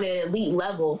playing on an elite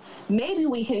level, maybe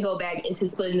we can go back into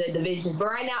splitting the divisions. But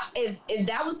right now, if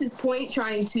that was his point,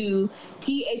 trying to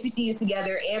keep HBCUs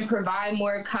together and provide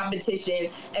more competition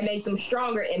and make them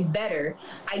stronger and better,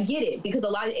 I get it, because a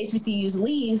lot of HBCUs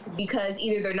leave because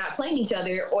either they're not playing each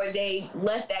other or they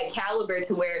left that caliber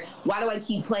to where, why do I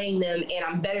keep playing them and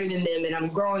I'm better than them and I'm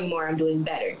growing more, I'm doing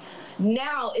better.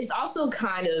 Now, it's also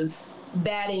kind of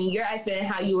bad in your aspect and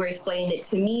how you were explaining it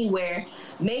to me, where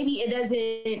maybe it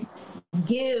doesn't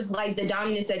give like the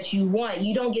dominance that you want.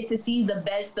 You don't get to see the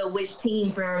best of which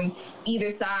team from either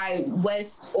side,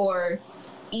 West or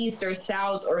East or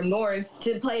South or North,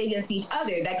 to play against each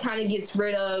other. That kind of gets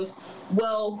rid of,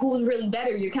 well, who's really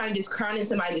better? You're kind of just crowning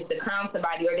somebody just to crown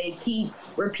somebody, or they keep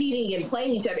repeating and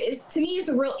playing each other. To me, it's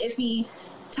a real iffy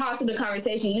toss up in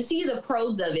conversation. You see the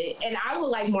pros of it, and I would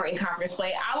like more in-conference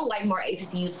play. I would like more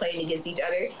HBCUs playing against each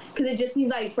other, because it just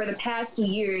seems like for the past 2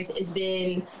 years, it's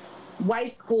been white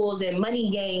schools and money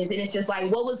games, and it's just like,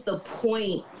 what is the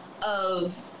point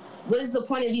of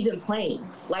even playing?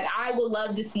 Like, I would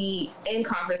love to see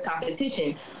in-conference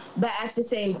competition, but at the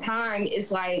same time,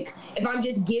 it's like, if I'm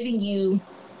just giving you,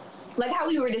 like how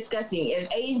we were discussing, if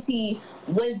A&T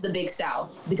wins the Big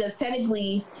South, because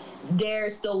technically they're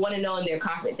still 1-0 in their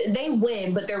conference, and they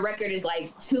win, but their record is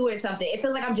like 2 or something, it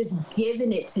feels like I'm just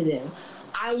giving it to them.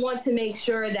 I want to make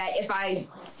sure that if I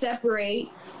separate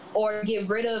or get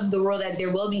rid of the rule that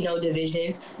there will be no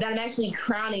divisions, that I'm actually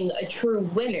crowning a true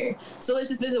winner. So it's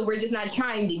just we're just not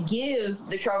trying to give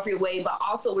the trophy away, but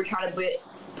also we're trying to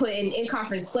put in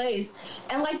conference plays.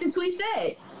 And like the tweet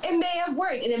said, it may have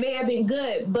worked and it may have been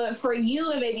good, but for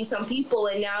you and maybe some people,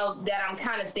 and now that I'm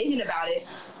kind of thinking about it,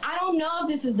 I don't know if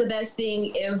this is the best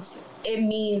thing if it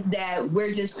means that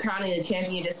we're just crowning a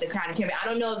champion just to crown a champion. I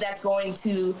don't know if that's going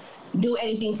to do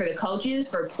anything for the coaches,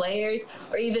 for players,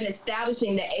 or even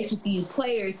establishing that HBCU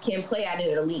players can play at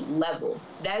an elite level.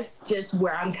 That's just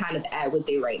where I'm kind of at with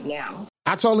it right now.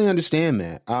 I totally understand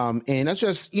that. And that's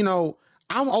just, I'm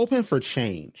open for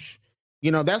change.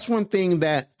 That's one thing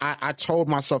that I told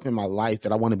myself in my life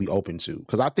that I want to be open to,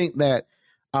 because I think that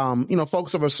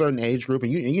Folks of a certain age group,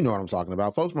 and you know what I'm talking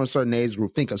about. Folks from a certain age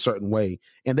group think a certain way,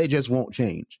 and they just won't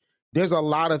change. There's a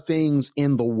lot of things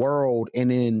in the world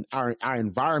and in our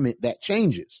environment that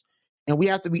changes, and we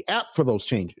have to be apt for those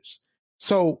changes.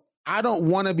 So I don't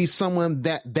want to be someone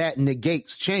that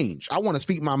negates change. I want to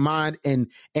speak my mind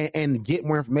and get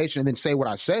more information and then say what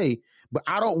I say, but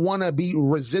I don't want to be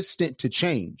resistant to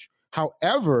change.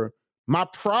 However, my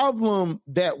problem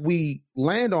that we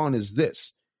land on is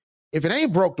this. If it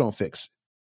ain't broke, don't fix it.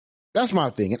 That's my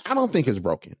thing. And I don't think it's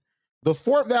broken. The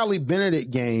Fort Valley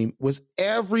Benedict game was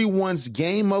everyone's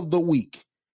game of the week.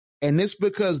 And this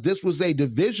because this was a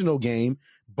divisional game.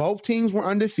 Both teams were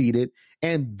undefeated.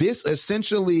 And this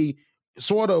essentially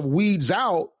sort of weeds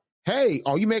out, hey,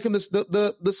 are you making this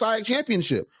the SIAC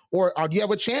championship? Or do you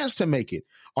have a chance to make it?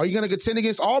 Are you going to contend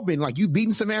against Albany? Like, you've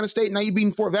beaten Savannah State, now you've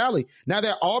beaten Fort Valley. Now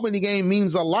that Albany game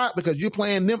means a lot because you're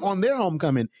playing them on their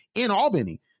homecoming in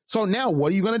Albany. So now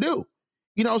what are you going to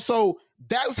do? So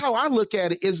that's how I look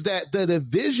at it, is that the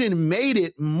division made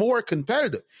it more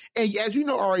competitive. And as you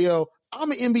know, Ariel,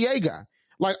 I'm an NBA guy.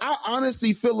 Like, I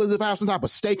honestly feel as if I have some type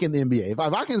of stake in the NBA. If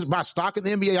I can buy stock in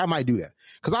the NBA, I might do that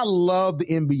because I love the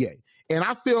NBA. And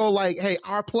I feel like, hey,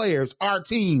 our players, our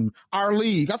team, our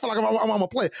league, I feel like I'm a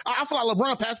player. I feel like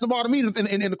LeBron passing the ball to me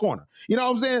in the corner. You know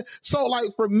what I'm saying? So, like,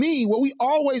 for me, what we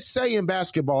always say in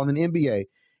basketball and in the NBA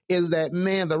is that,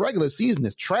 man, the regular season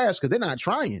is trash because they're not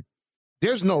trying.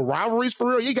 There's no rivalries for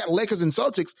real. You got Lakers and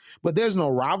Celtics, but there's no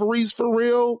rivalries for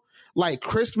real. Like,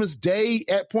 Christmas Day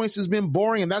at points has been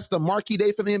boring, and that's the marquee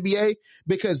day for the NBA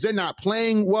because they're not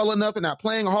playing well enough. They're not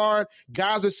playing hard.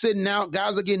 Guys are sitting out.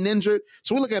 Guys are getting injured.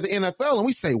 So we look at the NFL and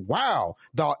we say, wow,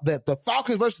 the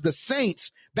Falcons versus the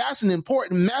Saints, that's an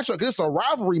important matchup because it's a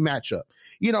rivalry matchup.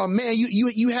 Man,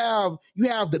 you have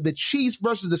the Chiefs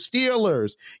versus the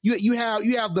Steelers. You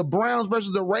have the Browns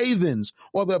versus the Ravens,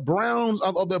 or the Browns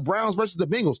versus the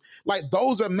Bengals. Like,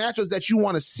 those are matchups that you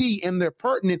want to see, and they're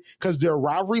pertinent because they're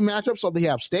rivalry matchups, so they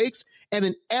have stakes. And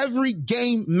then every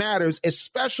game matters,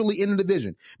 especially in the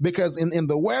division, because in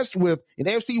the West, in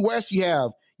AFC West, you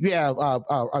have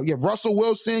Russell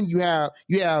Wilson, you have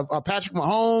Patrick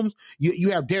Mahomes, you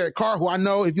have Derek Carr, who I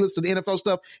know if you listen to the NFL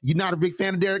stuff, you're not a big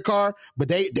fan of Derek Carr, but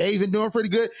they've been doing pretty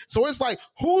good. So it's like,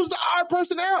 who's the odd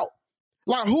person out?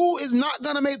 Like, who is not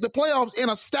going to make the playoffs in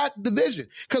a stacked division?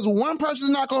 Because one person's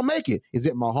not going to make it. Is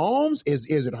it Mahomes? Is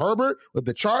it Herbert with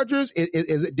the Chargers?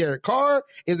 Is it Derek Carr?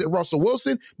 Is it Russell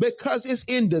Wilson? Because it's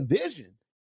in division.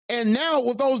 And now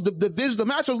with those divisional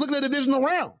matchups, look at the divisional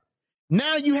round.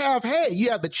 Now you have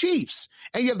the Chiefs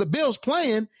and you have the Bills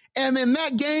playing, and then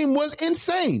that game was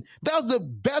insane. That was the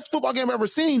best football game I've ever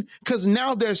seen because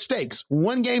now there's stakes.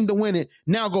 One game to win it,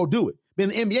 now go do it.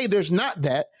 But in the NBA, there's not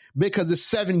that because it's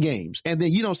 7 games, and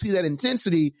then you don't see that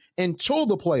intensity until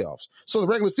the playoffs. So the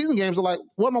regular season games are like,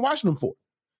 what am I watching them for?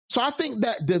 So I think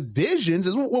that divisions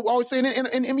is what we're always saying in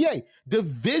NBA.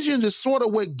 Divisions is sort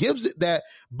of what gives it that,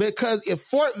 because if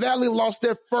Fort Valley lost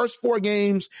their first 4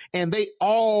 games and they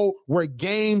all were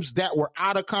games that were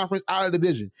out of conference, out of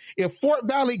division, if Fort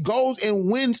Valley goes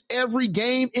and wins every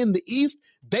game in the East,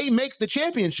 they make the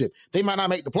championship. They might not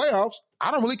make the playoffs.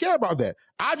 I don't really care about that.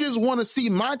 I just want to see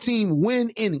my team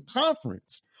win in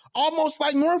conference, almost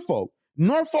like Norfolk.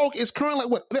 Norfolk is currently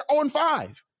they're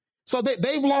 0-5. So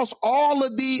they've lost all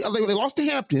of they lost to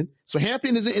Hampton. So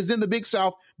Hampton is in the Big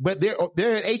South, but they're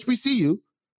at HBCU.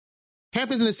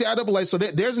 Hampton's in the CIAA, so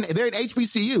they're at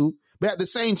HBCU, but at the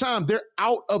same time, they're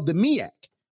out of the MEAC.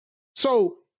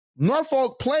 So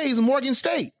Norfolk plays Morgan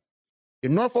State.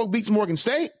 If Norfolk beats Morgan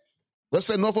State, let's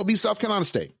say Norfolk beats South Carolina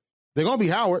State. They're going to be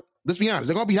Howard. Let's be honest.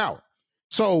 They're going to be Howard.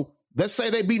 So let's say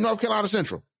they beat North Carolina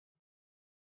Central.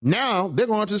 Now they're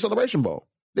going to the Celebration Bowl.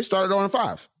 They started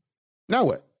 0-5. Now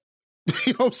what?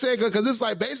 You know what I'm saying? Because it's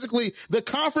like basically the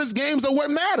conference games are what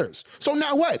matters. So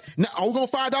now what? Now, are we going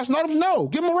to fire Dawson Adams? No.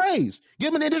 Give him a raise. Give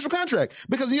him an additional contract.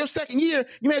 Because in your second year,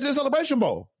 you made it to the Celebration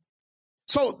Bowl.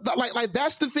 So like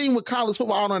that's the thing with college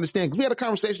football I don't understand. Because we had a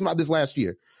conversation about this last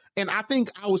year. And I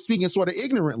think I was speaking sort of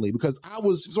ignorantly because I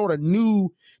was sort of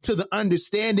new to the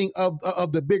understanding of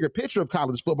the bigger picture of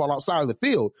college football outside of the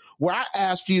field, where I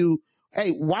asked you, hey,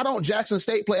 why don't Jackson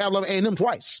State play Alabama A&M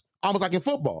twice? Almost like in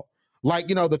football. Like,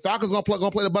 the Falcons gonna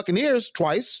play the Buccaneers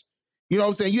twice. You know what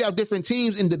I'm saying? You have different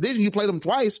teams in division. You play them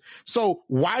twice. So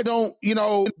why don't,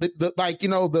 Alabama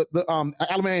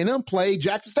A&M play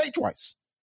Jackson State twice?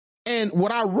 And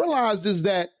what I realized is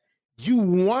that you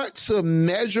want to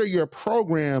measure your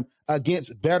program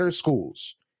against better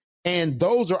schools. And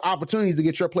those are opportunities to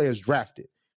get your players drafted.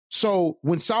 So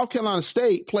when South Carolina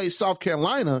State plays South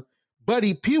Carolina,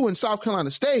 Buddy Pugh and South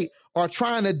Carolina State are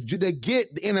trying to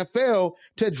get the NFL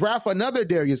to draft another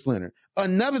Darius Leonard,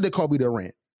 another Jacoby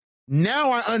Durant.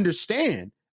 Now I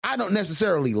understand. I don't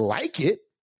necessarily like it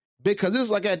because it's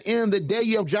like at the end of the day,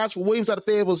 you have Joshua Williams out of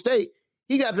Fayetteville State.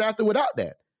 He got drafted without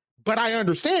that. But I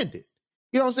understand it.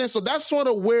 You know what I'm saying? So that's sort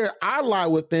of where I lie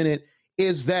within it,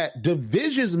 is that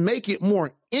divisions make it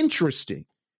more interesting.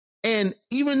 And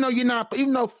even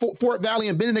though Fort Valley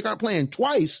and Benedict aren't playing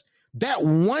twice, that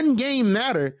one game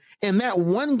matter, and that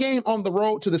one game on the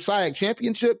road to the SIAC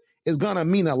championship is going to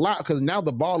mean a lot, because now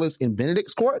the ball is in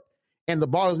Benedict's court and the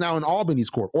ball is now in Albany's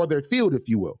court, or their field, if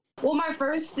you will. Well, my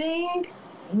first thing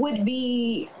would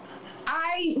be,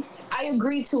 I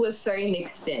agree to a certain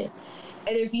extent.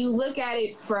 And if you look at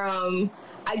it from,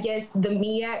 I guess, the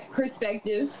MEAC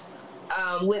perspective,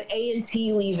 with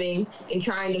A&T leaving and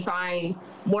trying to find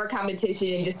more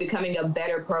competition and just becoming a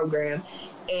better program,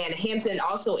 and Hampton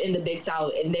also in the Big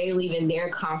South and they leaving their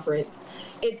conference,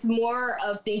 it's more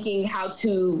of thinking how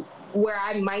to, where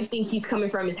I might think he's coming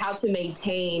from is how to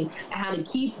maintain and how to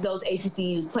keep those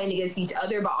HBCUs playing against each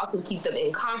other, but also keep them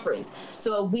in conference.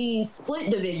 So if we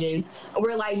split divisions,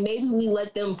 we're like, maybe we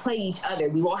let them play each other.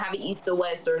 We won't have an east or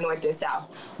west or north or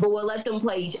south, but we'll let them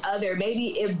play each other.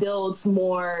 Maybe it builds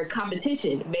more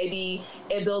competition. Maybe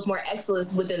it builds more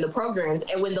excellence within the programs.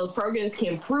 And when those programs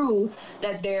can prove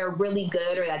that they're really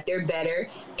good or that they're better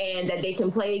and that they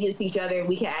can play against each other, and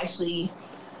we can actually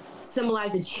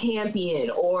symbolize a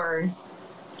champion or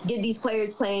get these players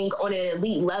playing on an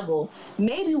elite level,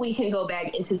 maybe we can go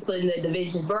back into splitting the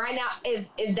divisions. But right now,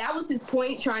 if that was his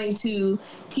point, trying to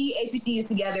keep HBCUs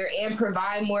together and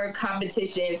provide more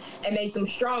competition and make them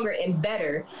stronger and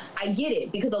better, I get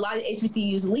it, because a lot of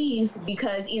HBCUs leave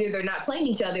because either they're not playing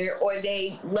each other or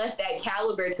they left that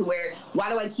caliber to where, why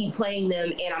do I keep playing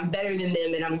them and I'm better than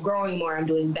them and I'm growing more, I'm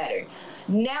doing better.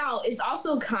 Now, it's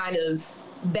also kind of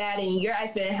bad in your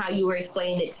aspect and how you were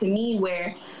explaining it to me,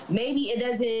 where maybe it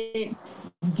doesn't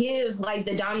give like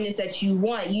the dominance that you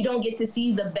want. You don't get to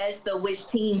see the best of which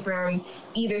team from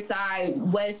either side,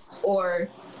 west or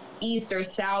east or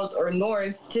south or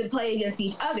north, to play against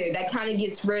each other. That kind of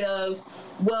gets rid of,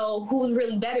 well, who's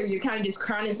really better? You're kind of just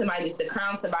crowning somebody just to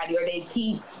crown somebody, or they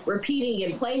keep repeating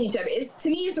and playing each other. To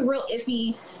me, it's a real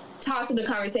iffy toss of the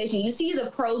conversation. You see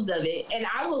the pros of it, and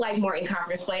I would like more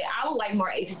in-conference play. I would like more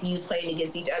HBCUs playing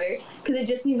against each other, because it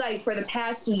just seems like for the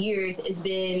past 2 years, it's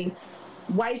been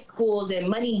white schools and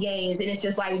money games, and it's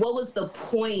just like, what is the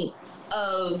point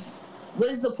of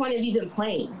even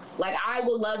playing? Like, I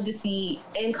would love to see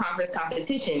in-conference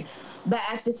competition, but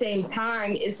at the same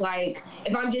time, it's like,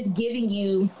 if I'm just giving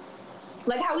you,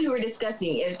 like how we were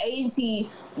discussing, if A&T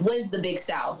wins the Big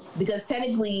South, because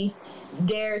technically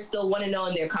they're still 1-0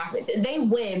 in their conference, and they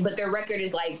win, but their record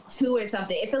is like 2 or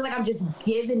something, it feels like I'm just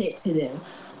giving it to them.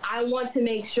 I want to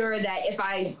make sure that if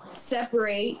I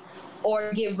separate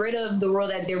or get rid of the rule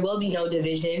that there will be no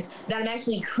divisions, that I'm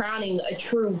actually crowning a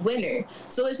true winner.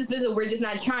 So it's this business, we're just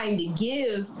not trying to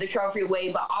give the trophy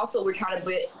away, but also we're trying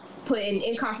to put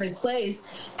in conference plays.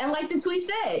 And like the tweet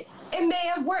said, it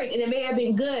may have worked and it may have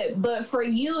been good, but for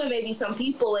you and maybe some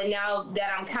people, and now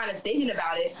that I'm kind of thinking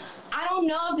about it, I don't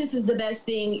know if this is the best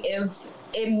thing if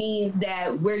it means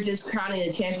that we're just crowning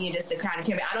a champion just to crown a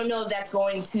champion. I don't know if that's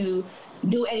going to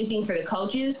do anything for the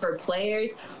coaches, for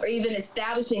players, or even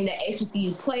establishing that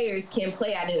HBCU players can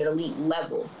play at an elite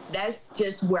level. That's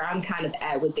just where I'm kind of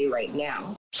at with it right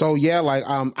now. So yeah, like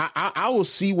I will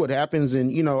see what happens,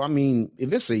 and I mean,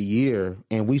 if it's a year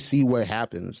and we see what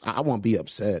happens, I won't be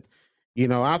upset.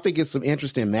 I think it's some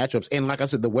interesting matchups, and like I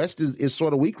said, the West is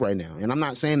sort of weak right now, and I'm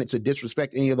not saying it to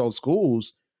disrespect any of those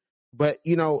schools, but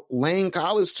Lane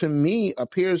College to me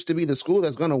appears to be the school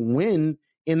that's going to win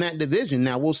in that division.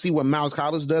 Now we'll see what Miles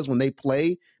College does when they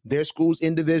play their schools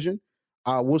in division.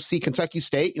 We'll see Kentucky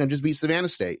State, just beat Savannah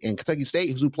State, and Kentucky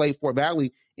State, who played Fort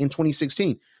Valley in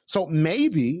 2016. So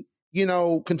maybe,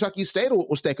 Kentucky State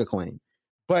will stake a claim,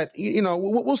 but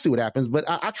we'll see what happens. But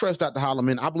I trust Dr.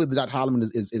 Holloman. I believe that Dr.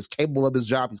 Holloman is capable of this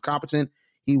job. He's competent.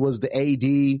 He was the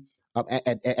AD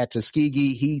at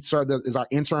Tuskegee. He served as our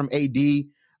interim AD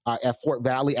at Fort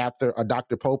Valley after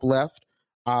Dr. Pope left.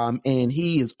 And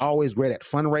he is always great at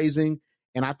fundraising.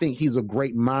 And I think he's a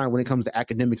great mind when it comes to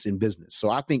academics and business. So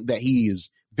I think that he is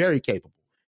very capable,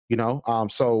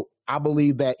 so I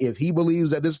believe that if he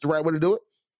believes that this is the right way to do it,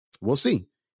 we'll see.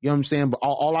 You know what I'm saying? But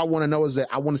all I want to know is that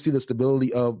I want to see the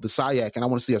stability of the SIAC, and I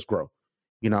want to see us grow,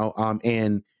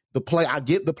 and I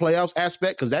get the playoffs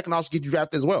aspect, because that can also get you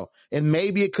drafted as well. And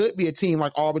maybe it could be a team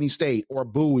like Albany State or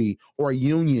Bowie or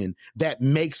Union that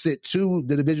makes it to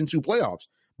the Division II playoffs.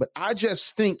 But I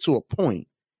just think to a point,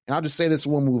 and I'll just say this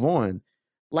and we'll move on,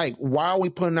 like, why are we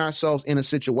putting ourselves in a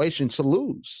situation to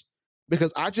lose?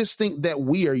 Because I just think that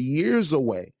we are years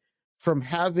away from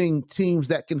having teams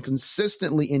that can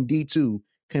consistently in D2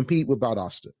 compete with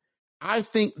Valdosta. I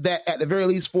think that at the very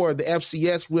least for the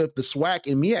FCS with the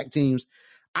SWAC and MEAC teams,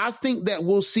 I think that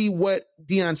we'll see what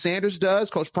Deion Sanders does,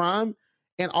 Coach Prime,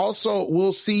 and also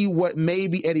we'll see what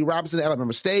maybe Eddie Robinson at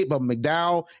Alabama State, but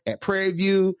McDowell at Prairie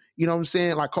View, you know what I'm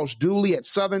saying, like Coach Dooley at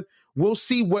Southern. We'll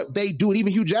see what they do, and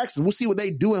even Hugh Jackson. We'll see what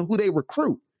they do and who they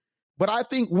recruit. But I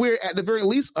think we're at the very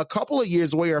least a couple of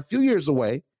years away or a few years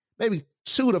away, maybe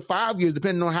 2 to 5 years,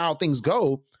 depending on how things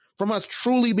go, from us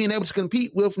truly being able to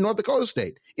compete with North Dakota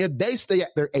State if they stay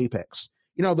at their apex.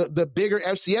 You know, the bigger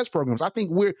FCS programs. I think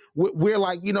we're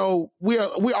like, you know, we're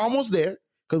almost there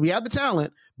because we have the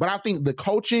talent, but I think the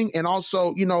coaching and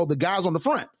also, you know, the guys on the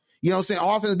front, you know what I'm saying,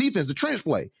 offense and defense, the trench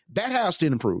play, that has to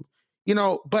improve, you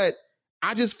know, but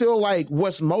I just feel like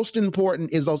what's most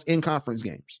important is those in-conference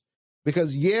games.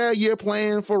 Because, yeah, you're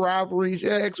playing for rivalries,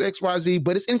 yeah, XYZ,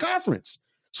 but it's in conference.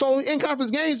 So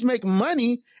in-conference games make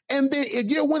money, and then if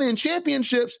you're winning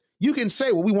championships, you can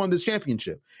say, well, we won this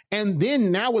championship. And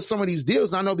then now with some of these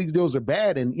deals, I know these deals are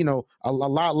bad, and, you know, a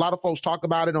lot of folks talk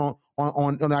about it on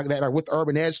that are with the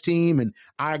Urban Edge team, and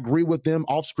I agree with them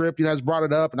off script, you know, has brought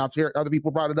it up, and I've heard other people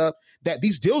brought it up, that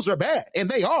these deals are bad, and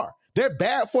they are. They're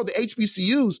bad for the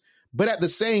HBCUs, but at the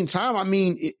same time, I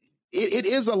mean, it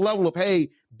is a level of, hey,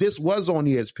 this was on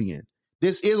ESPN.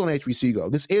 This is on HBCU Go.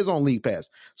 This is on League Pass.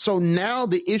 So now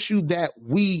the issue that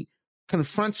we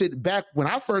confronted back when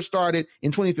I first started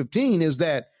in 2015 is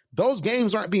that those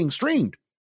games aren't being streamed.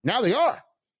 Now they are.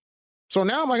 So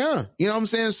now I'm like, you know what I'm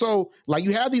saying? So like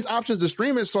you have these options to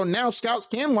stream it. So now scouts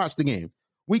can watch the game.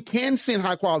 We can send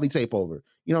high quality tape over.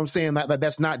 You know what I'm saying?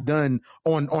 That's not done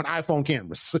on iPhone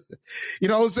cameras. You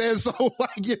know what I'm saying? So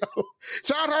like, you know,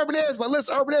 shout out to Urban Edge. Like,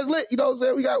 listen, Urban Edge lit. You know what I'm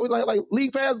saying? We got like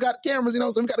League Pass got cameras, you know what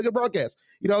I'm saying? We got a good broadcast.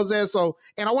 You know what I'm saying? So,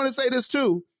 and I want to say this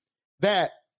too,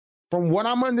 that from what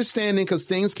I'm understanding, because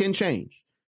things can change,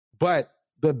 but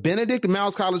the Benedict and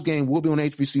Miles College game will be on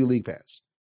HBCU League Pass.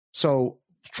 So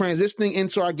transitioning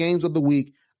into our games of the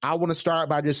week, I want to start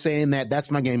by just saying that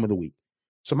that's my game of the week.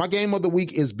 So my game of the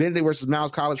week is Benedict versus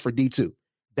Miles College for D2.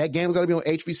 That game is going to be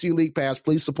on HBCU League Pass.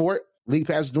 Please support. League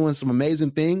Pass is doing some amazing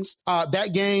things.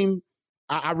 That game,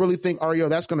 I really think, Ario,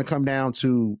 that's going to come down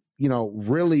to, you know,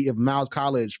 really if Miles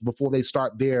College, before they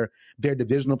start their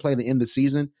divisional play at the end of the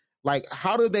season, like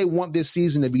how do they want this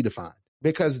season to be defined?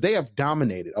 Because they have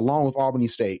dominated, along with Albany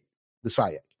State, the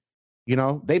SIAC. You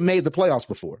know, they made the playoffs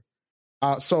before.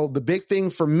 So the big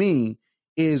thing for me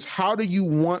is how do you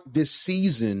want this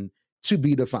season to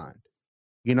be defined?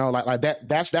 You know, like that.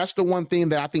 That's the one thing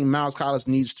that I think Miles College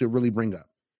needs to really bring up.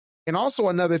 And also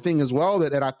another thing as well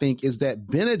that I think is that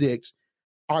Benedict,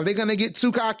 are they going to get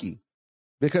too cocky?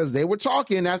 Because they were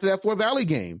talking after that Fort Valley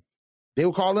game. They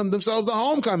were calling themselves the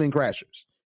homecoming crashers.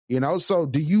 You know, so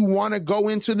do you want to go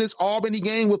into this Albany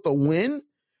game with a win?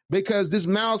 Because this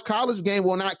Miles College game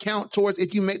will not count towards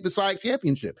if you make the SIAC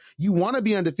championship. You want to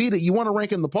be undefeated. You want to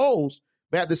rank in the polls.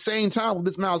 But at the same time, with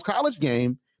this Miles College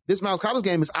game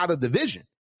is out of division.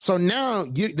 So now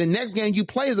the next game you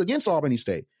play is against Albany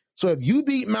State. So if you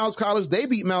beat Miles College, they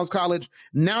beat Miles College,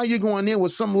 now you're going in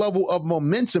with some level of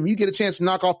momentum. You get a chance to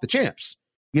knock off the champs.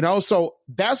 You know, so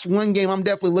that's one game I'm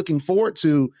definitely looking forward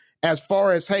to as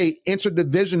far as, hey,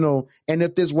 interdivisional and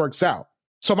if this works out.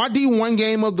 So my D1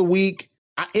 game of the week,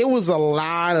 it was a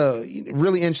lot of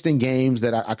really interesting games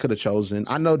that I could have chosen.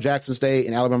 I know Jackson State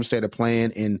and Alabama State are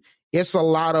playing, and it's a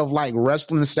lot of like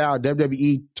wrestling style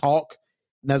WWE talk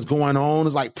that's going on.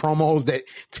 It's like promos that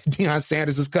Deion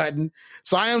Sanders is cutting.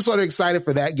 So I am sort of excited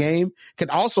for that game.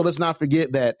 Also, let's not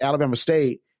forget that Alabama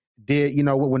State did, you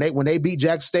know, when they beat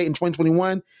Jackson State in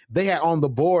 2021, they had on the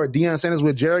board Deion Sanders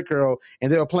with Jerry Curl,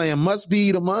 and they were playing "Must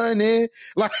Be the Money."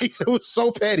 Like, it was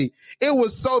so petty. It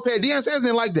was so petty. Deion Sanders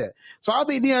didn't like that. So I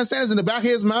think Deion Sanders in the back of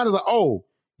his mind is like, oh,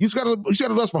 you scheduled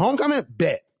us for homecoming?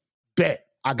 Bet.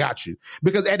 I got you.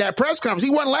 Because at that press conference, he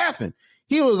wasn't laughing.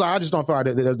 He was like, I just don't feel like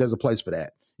there's a place for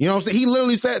that. You know what I'm saying? He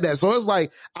literally said that. So it's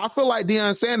like, I feel like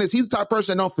Deion Sanders, he's the type of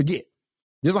person that don't forget.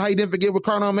 Just like how he didn't forget what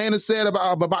Cardinal Manning said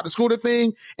about the scooter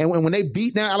thing. And when they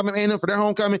beat down Alabama A&M for their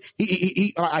homecoming,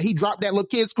 he dropped that little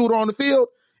kid scooter on the field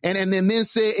and then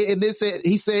said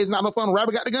he said it's not no fun.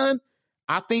 Rabbit got the gun.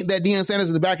 I think that Deion Sanders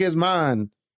in the back of his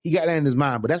mind, he got that in his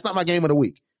mind. But that's not my game of the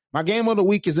week. My game of the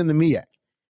week is in the MEAC.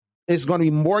 It's going to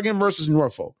be Morgan versus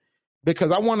Norfolk,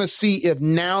 because I want to see if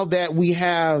now that we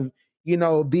have, you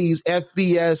know, these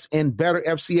FBS and better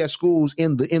FCS schools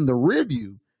in the rear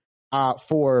view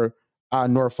for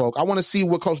Norfolk, I want to see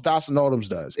what Coach Dawson Odoms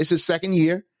does. It's his second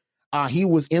year. He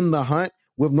was in the hunt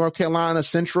with North Carolina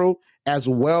Central as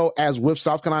well as with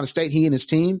South Carolina State, he and his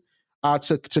team,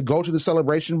 to go to the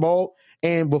Celebration Bowl.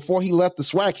 And before he left the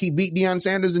SWAC, he beat Deion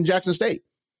Sanders in Jackson State.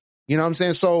 You know what I'm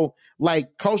saying? So,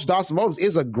 like, Coach Dawson Moses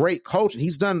is a great coach.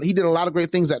 He did a lot of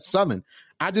great things at Southern.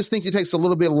 I just think it takes a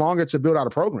little bit longer to build out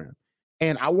a program.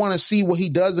 And I want to see what he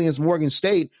does against Morgan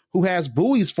State, who has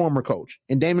Bowie's former coach,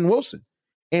 and Damon Wilson.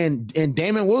 And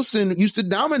Damon Wilson used to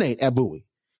dominate at Bowie.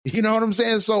 You know what I'm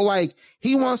saying? So, like,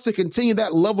 he wants to continue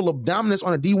that level of dominance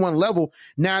on a D1 level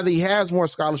now that he has more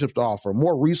scholarships to offer,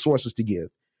 more resources to give.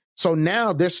 So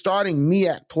now they're starting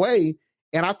MEAC play,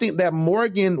 and I think that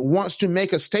Morgan wants to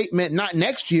make a statement, not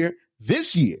next year,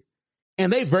 this year.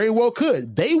 And they very well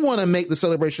could. They want to make the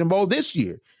Celebration Bowl this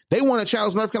year. They want to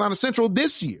challenge North Carolina Central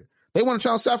this year. They want to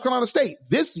challenge South Carolina State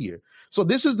this year. So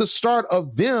this is the start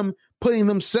of them putting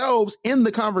themselves in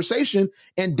the conversation,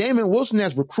 and Damon Wilson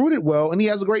has recruited well, and he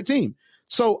has a great team.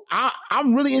 So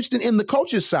I'm really interested in the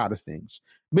coach's side of things,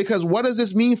 because what does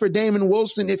this mean for Damon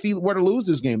Wilson if he were to lose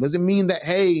this game? Does it mean that,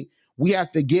 hey, we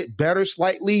have to get better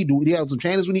slightly? Do we have some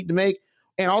changes we need to make?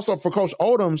 And also for Coach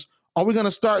Odoms, are we going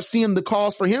to start seeing the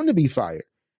calls for him to be fired?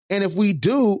 And if we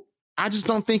do, I just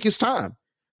don't think it's time,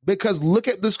 because look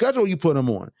at the schedule you put him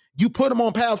on. You put him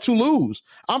on path to lose.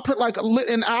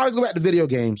 And I always go back to video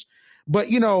games. But,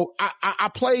 you know, I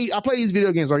play these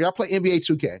video games, or I play NBA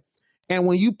 2K. And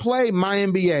when you play My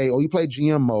NBA or you play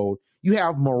GM mode, you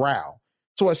have morale.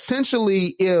 So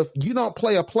essentially, if you don't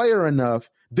play a player enough,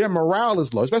 their morale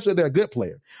is low, especially if they're a good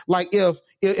player. Like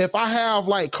if I have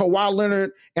like Kawhi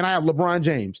Leonard and I have LeBron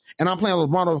James and I'm playing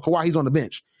LeBron over Kawhi, he's on the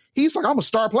bench. He's like, I'm a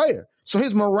star player. So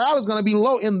his morale is going to be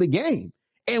low in the game.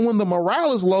 And when the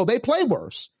morale is low, they play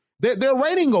worse. Their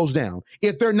rating goes down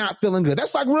if they're not feeling good.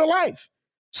 That's like real life.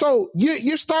 So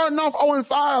you're starting off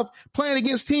 0-5 playing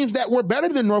against teams that were better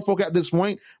than Norfolk at this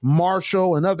point,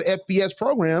 Marshall and other FBS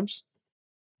programs.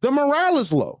 The morale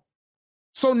is low.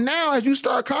 So now as you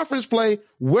start conference play,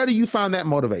 where do you find that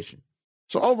motivation?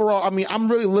 So overall, I mean,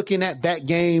 I'm really looking at that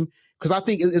game because I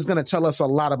think it's going to tell us a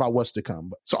lot about what's to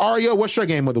come. So Aria, what's your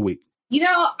game of the week? You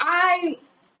know, and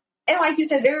like you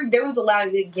said, there was a lot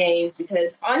of good games,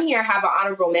 because on here I have an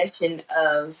honorable mention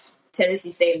of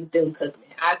Tennessee State and Bethune-Cookman.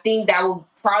 I think that will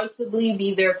possibly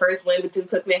be their first win.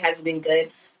 Bethune-Cookman hasn't been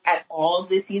good at all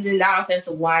this season. That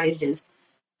offensive line is just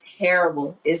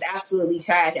terrible. It's absolutely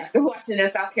trash. After watching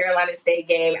that South Carolina State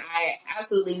game, I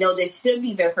absolutely know this should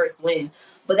be their first win.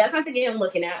 But that's not the game I'm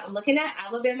looking at. I'm looking at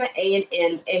Alabama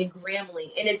A&M and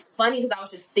Grambling. And it's funny because I was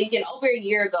just thinking over a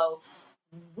year ago,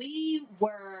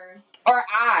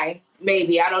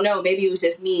 I don't know, maybe it was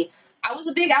just me. I was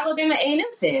a big Alabama A&M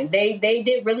fan. They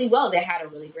did really well. They had a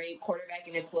really great quarterback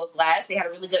in Quill Glass. They had a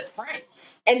really good front.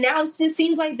 And now it just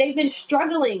seems like they've been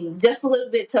struggling just a little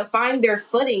bit to find their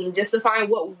footing, just to find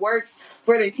what works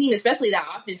for their team, especially that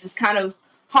offense. It's kind of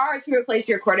hard to replace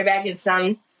your quarterback and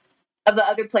some of the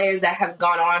other players that have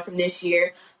gone on from this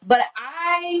year. But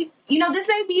this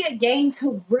may be a game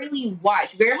to really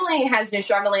watch. Grambling has been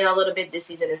struggling a little bit this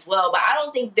season as well, but I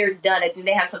don't think they're done. I think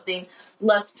they have something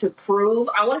left to prove.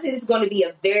 I want to say this is going to be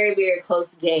a very, very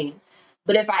close game.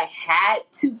 But if I had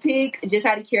to pick, just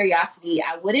out of curiosity,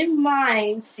 I wouldn't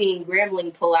mind seeing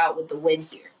Grambling pull out with the win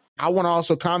here. I want to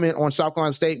also comment on South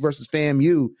Carolina State versus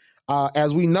FAMU.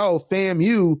 As we know,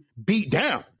 FAMU beat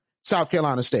down South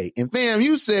Carolina State. And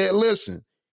FAMU said, listen,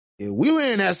 if we were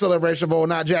in that Celebration Bowl,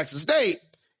 not Jackson State,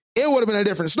 it would have been a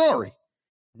different story.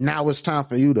 Now it's time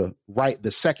for you to write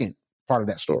the second part of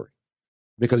that story,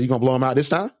 because you're going to blow them out this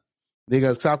time.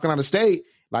 Because South Carolina State,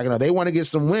 they want to get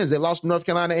some wins. They lost to North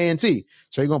Carolina A&T.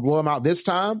 So you're going to blow them out this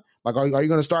time? Are you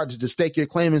going to start to stake your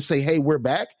claim and say, hey, we're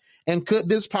back? And could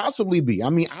this possibly be? I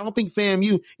mean, I don't think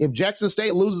FAMU, if Jackson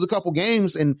State loses a couple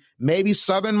games and maybe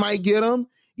Southern might get them,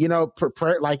 you'll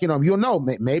know,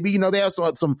 maybe, they have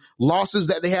some losses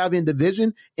that they have in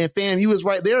division, and FAMU is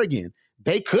right there again.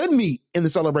 They could meet in the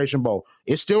Celebration Bowl.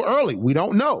 It's still early. We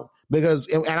don't know, because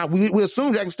we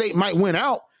assume Jackson State might win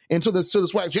out to the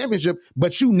SWAC championship,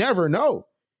 but you never know.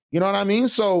 You know what I mean?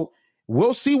 So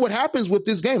we'll see what happens with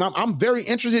this game. I'm very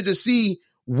interested to see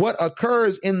what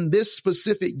occurs in this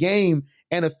specific game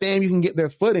and if FAMU can get their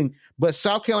footing. But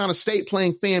South Carolina State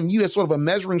playing FAMU as sort of a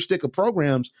measuring stick of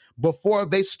programs before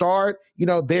they start,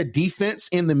 their defense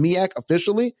in the MEAC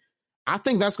officially. I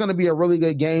think that's going to be a really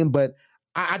good game, but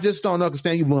I just don't know, because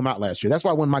FAMU blew them out last year. That's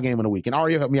why I won my game of the week, and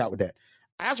Aria helped me out with that.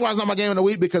 That's why it's not my game of the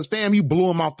week, because FAMU blew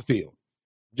them off the field.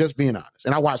 Just being honest.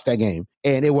 And I watched that game,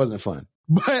 and it wasn't fun.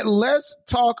 But let's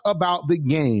talk about the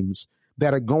games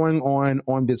that are going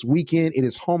on this weekend. It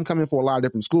is homecoming for a lot of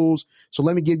different schools. So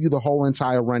let me give you the whole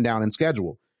entire rundown and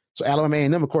schedule. So Alabama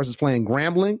A&M, of course, is playing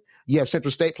Grambling. You have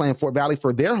Central State playing Fort Valley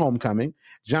for their homecoming.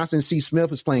 Johnson C.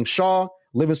 Smith is playing Shaw.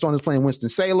 Livingstone is playing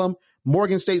Winston-Salem.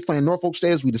 Morgan State's playing Norfolk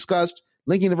State, as we discussed.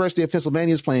 Lincoln University of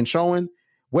Pennsylvania is playing Chowan.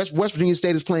 West Virginia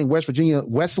State is playing West Virginia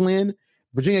Wesleyan.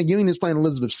 Virginia Union is playing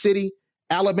Elizabeth City.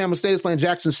 Alabama State is playing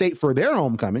Jackson State for their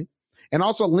homecoming. And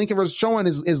also Lincoln versus Chowan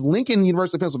is Lincoln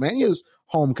University of Pennsylvania's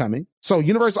homecoming. So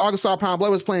University of Arkansas Pine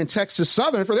Bluff is playing Texas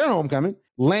Southern for their homecoming.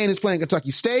 Lane is playing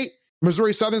Kentucky State.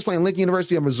 Missouri Southern is playing Lincoln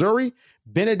University of Missouri.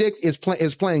 Benedict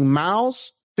is playing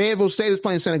Miles. Fayetteville State is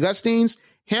playing St. Augustine's.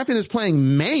 Hampton is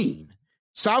playing Maine.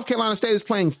 South Carolina State is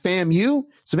playing FAMU.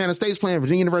 Savannah State is playing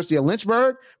Virginia University of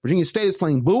Lynchburg. Virginia State is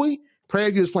playing Bowie.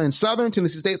 Prairie View is playing Southern.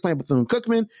 Tennessee State is playing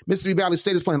Bethune-Cookman. Mississippi Valley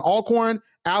State is playing Alcorn.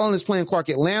 Allen is playing Clark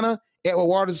Atlanta. Edward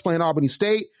Waters is playing Albany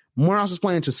State. Morehouse is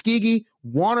playing Tuskegee.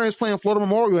 Warner is playing Florida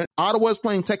Memorial. Ottawa is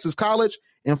playing Texas College.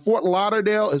 And Fort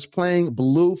Lauderdale is playing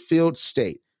Bluefield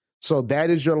State. So that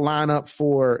is your lineup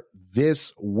for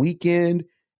this weekend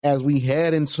as we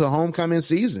head into homecoming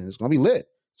season. It's going to be lit.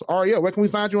 So, Aria, where can we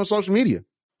find you on social media?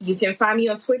 You can find me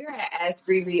on Twitter at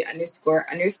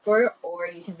 @AskRiri__, or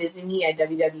you can visit me at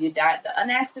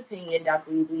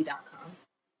www.theunaskedopinion.weebly.com.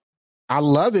 I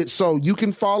love it. So you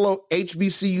can follow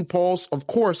HBCU Pulse, of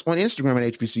course, on Instagram at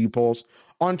HBCU Pulse,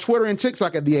 on Twitter and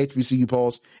TikTok at the HBCU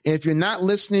Pulse. And if you're not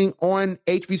listening on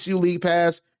HBCU League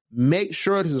Pass, make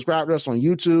sure to subscribe to us on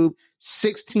YouTube.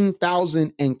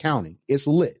 16,000 and counting. It's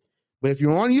lit. But if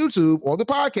you're on YouTube or the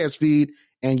podcast feed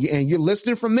and you're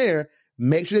listening from there,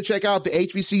 make sure to check out the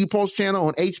HBCU Pulse channel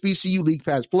on HBCU League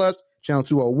Pass Plus, channel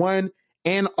 201.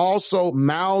 And also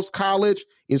Miles College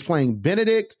is playing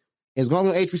Benedict. It's going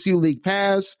to be on HBCU League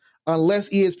Pass unless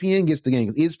ESPN gets the game.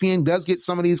 Because ESPN does get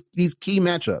some of these key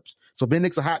matchups. So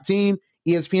Benedict's a hot team.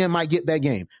 ESPN might get that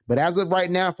game. But as of right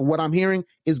now, from what I'm hearing,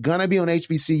 it's going to be on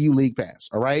HBCU League Pass.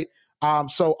 All right.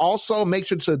 So also make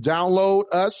sure to download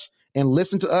us and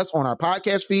listen to us on our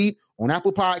podcast feed, on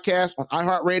Apple Podcasts, on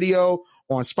iHeartRadio,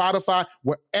 on Spotify,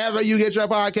 wherever you get your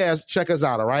podcast. Check us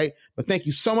out. All right. But thank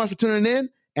you so much for tuning in.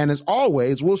 And as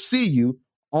always, we'll see you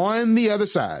on the other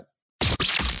side.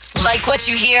 Like what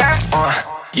you hear?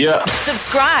 Yeah.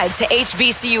 Subscribe to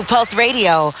HBCU Pulse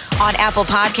Radio on Apple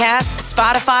Podcasts,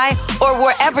 Spotify, or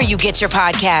wherever you get your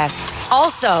podcasts.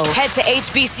 Also, head to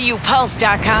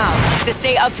HBCUPulse.com to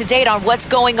stay up to date on what's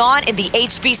going on in the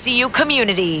HBCU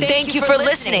community. Thank you for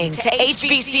listening to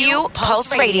HBCU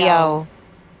Pulse Radio.